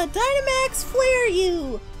gonna Dynamax flare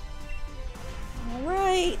you!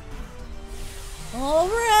 Alright.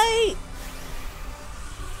 Alright!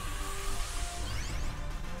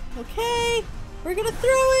 Okay, we're gonna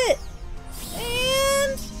throw it!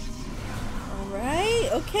 And...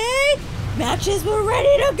 Alright, okay! Matches, we're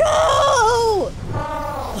ready to go!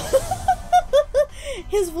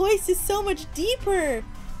 His voice is so much deeper!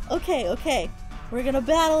 Okay, okay, we're gonna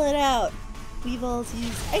battle it out. Weevil's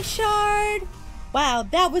used Ice Shard! Wow,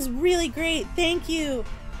 that was really great, thank you!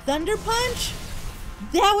 Thunder Punch?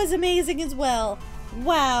 That was amazing as well!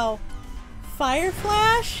 Wow! Fire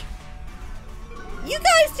Flash? You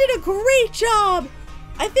guys did a great job!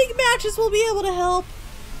 I think Matches will be able to help.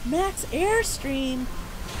 Max Airstream.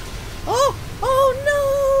 Oh! Oh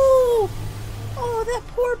no! Oh, that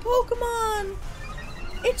poor Pokemon!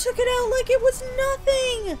 It took it out like it was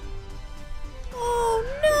nothing!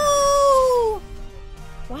 Oh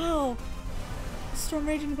no! Wow. The storm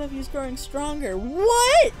raging above you is growing stronger.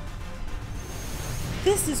 What?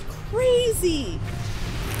 This is crazy!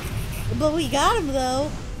 But we got him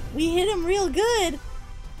though. We hit him real good.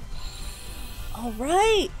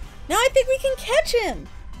 Alright. Now I think we can catch him.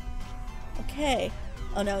 Okay.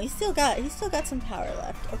 Oh no, he's still got some power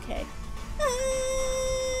left. Okay.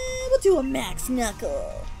 We'll do a Max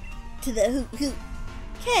Knuckle to the Hoot Hoot.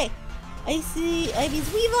 Okay. Ivy's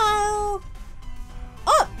Weavile.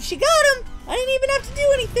 Oh, she got him. I didn't even have to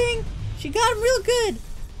do anything. She got him real good.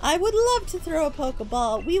 I would love to throw a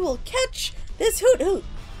Pokeball. We will catch this Hoot Hoot.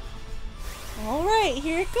 Alright,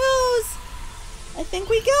 here it goes. I think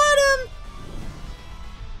we got him.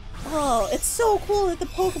 Oh, it's so cool that the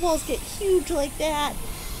Pokeballs get huge like that.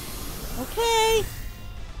 Okay.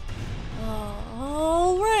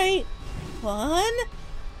 Alright. 1,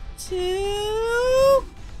 2,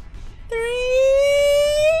 3.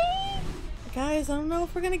 Guys, I don't know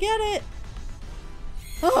if we're gonna get it.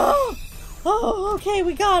 Oh! Oh, okay,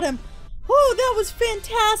 we got him. Oh, that was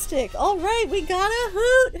fantastic. Alright, we got a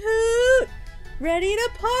Hoot Hoot. ready to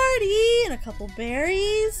party, and a couple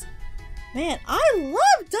berries. Man, I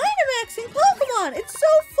love Dynamaxing Pokemon! It's so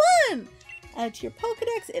fun! Add to your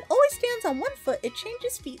Pokedex, it always stands on one foot, it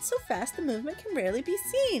changes feet so fast the movement can rarely be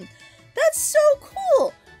seen. That's so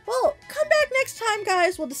cool! Well, come back next time,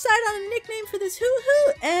 guys. We'll decide on a nickname for this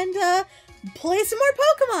hoo-hoo and play some more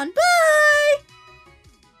Pokemon. Bye!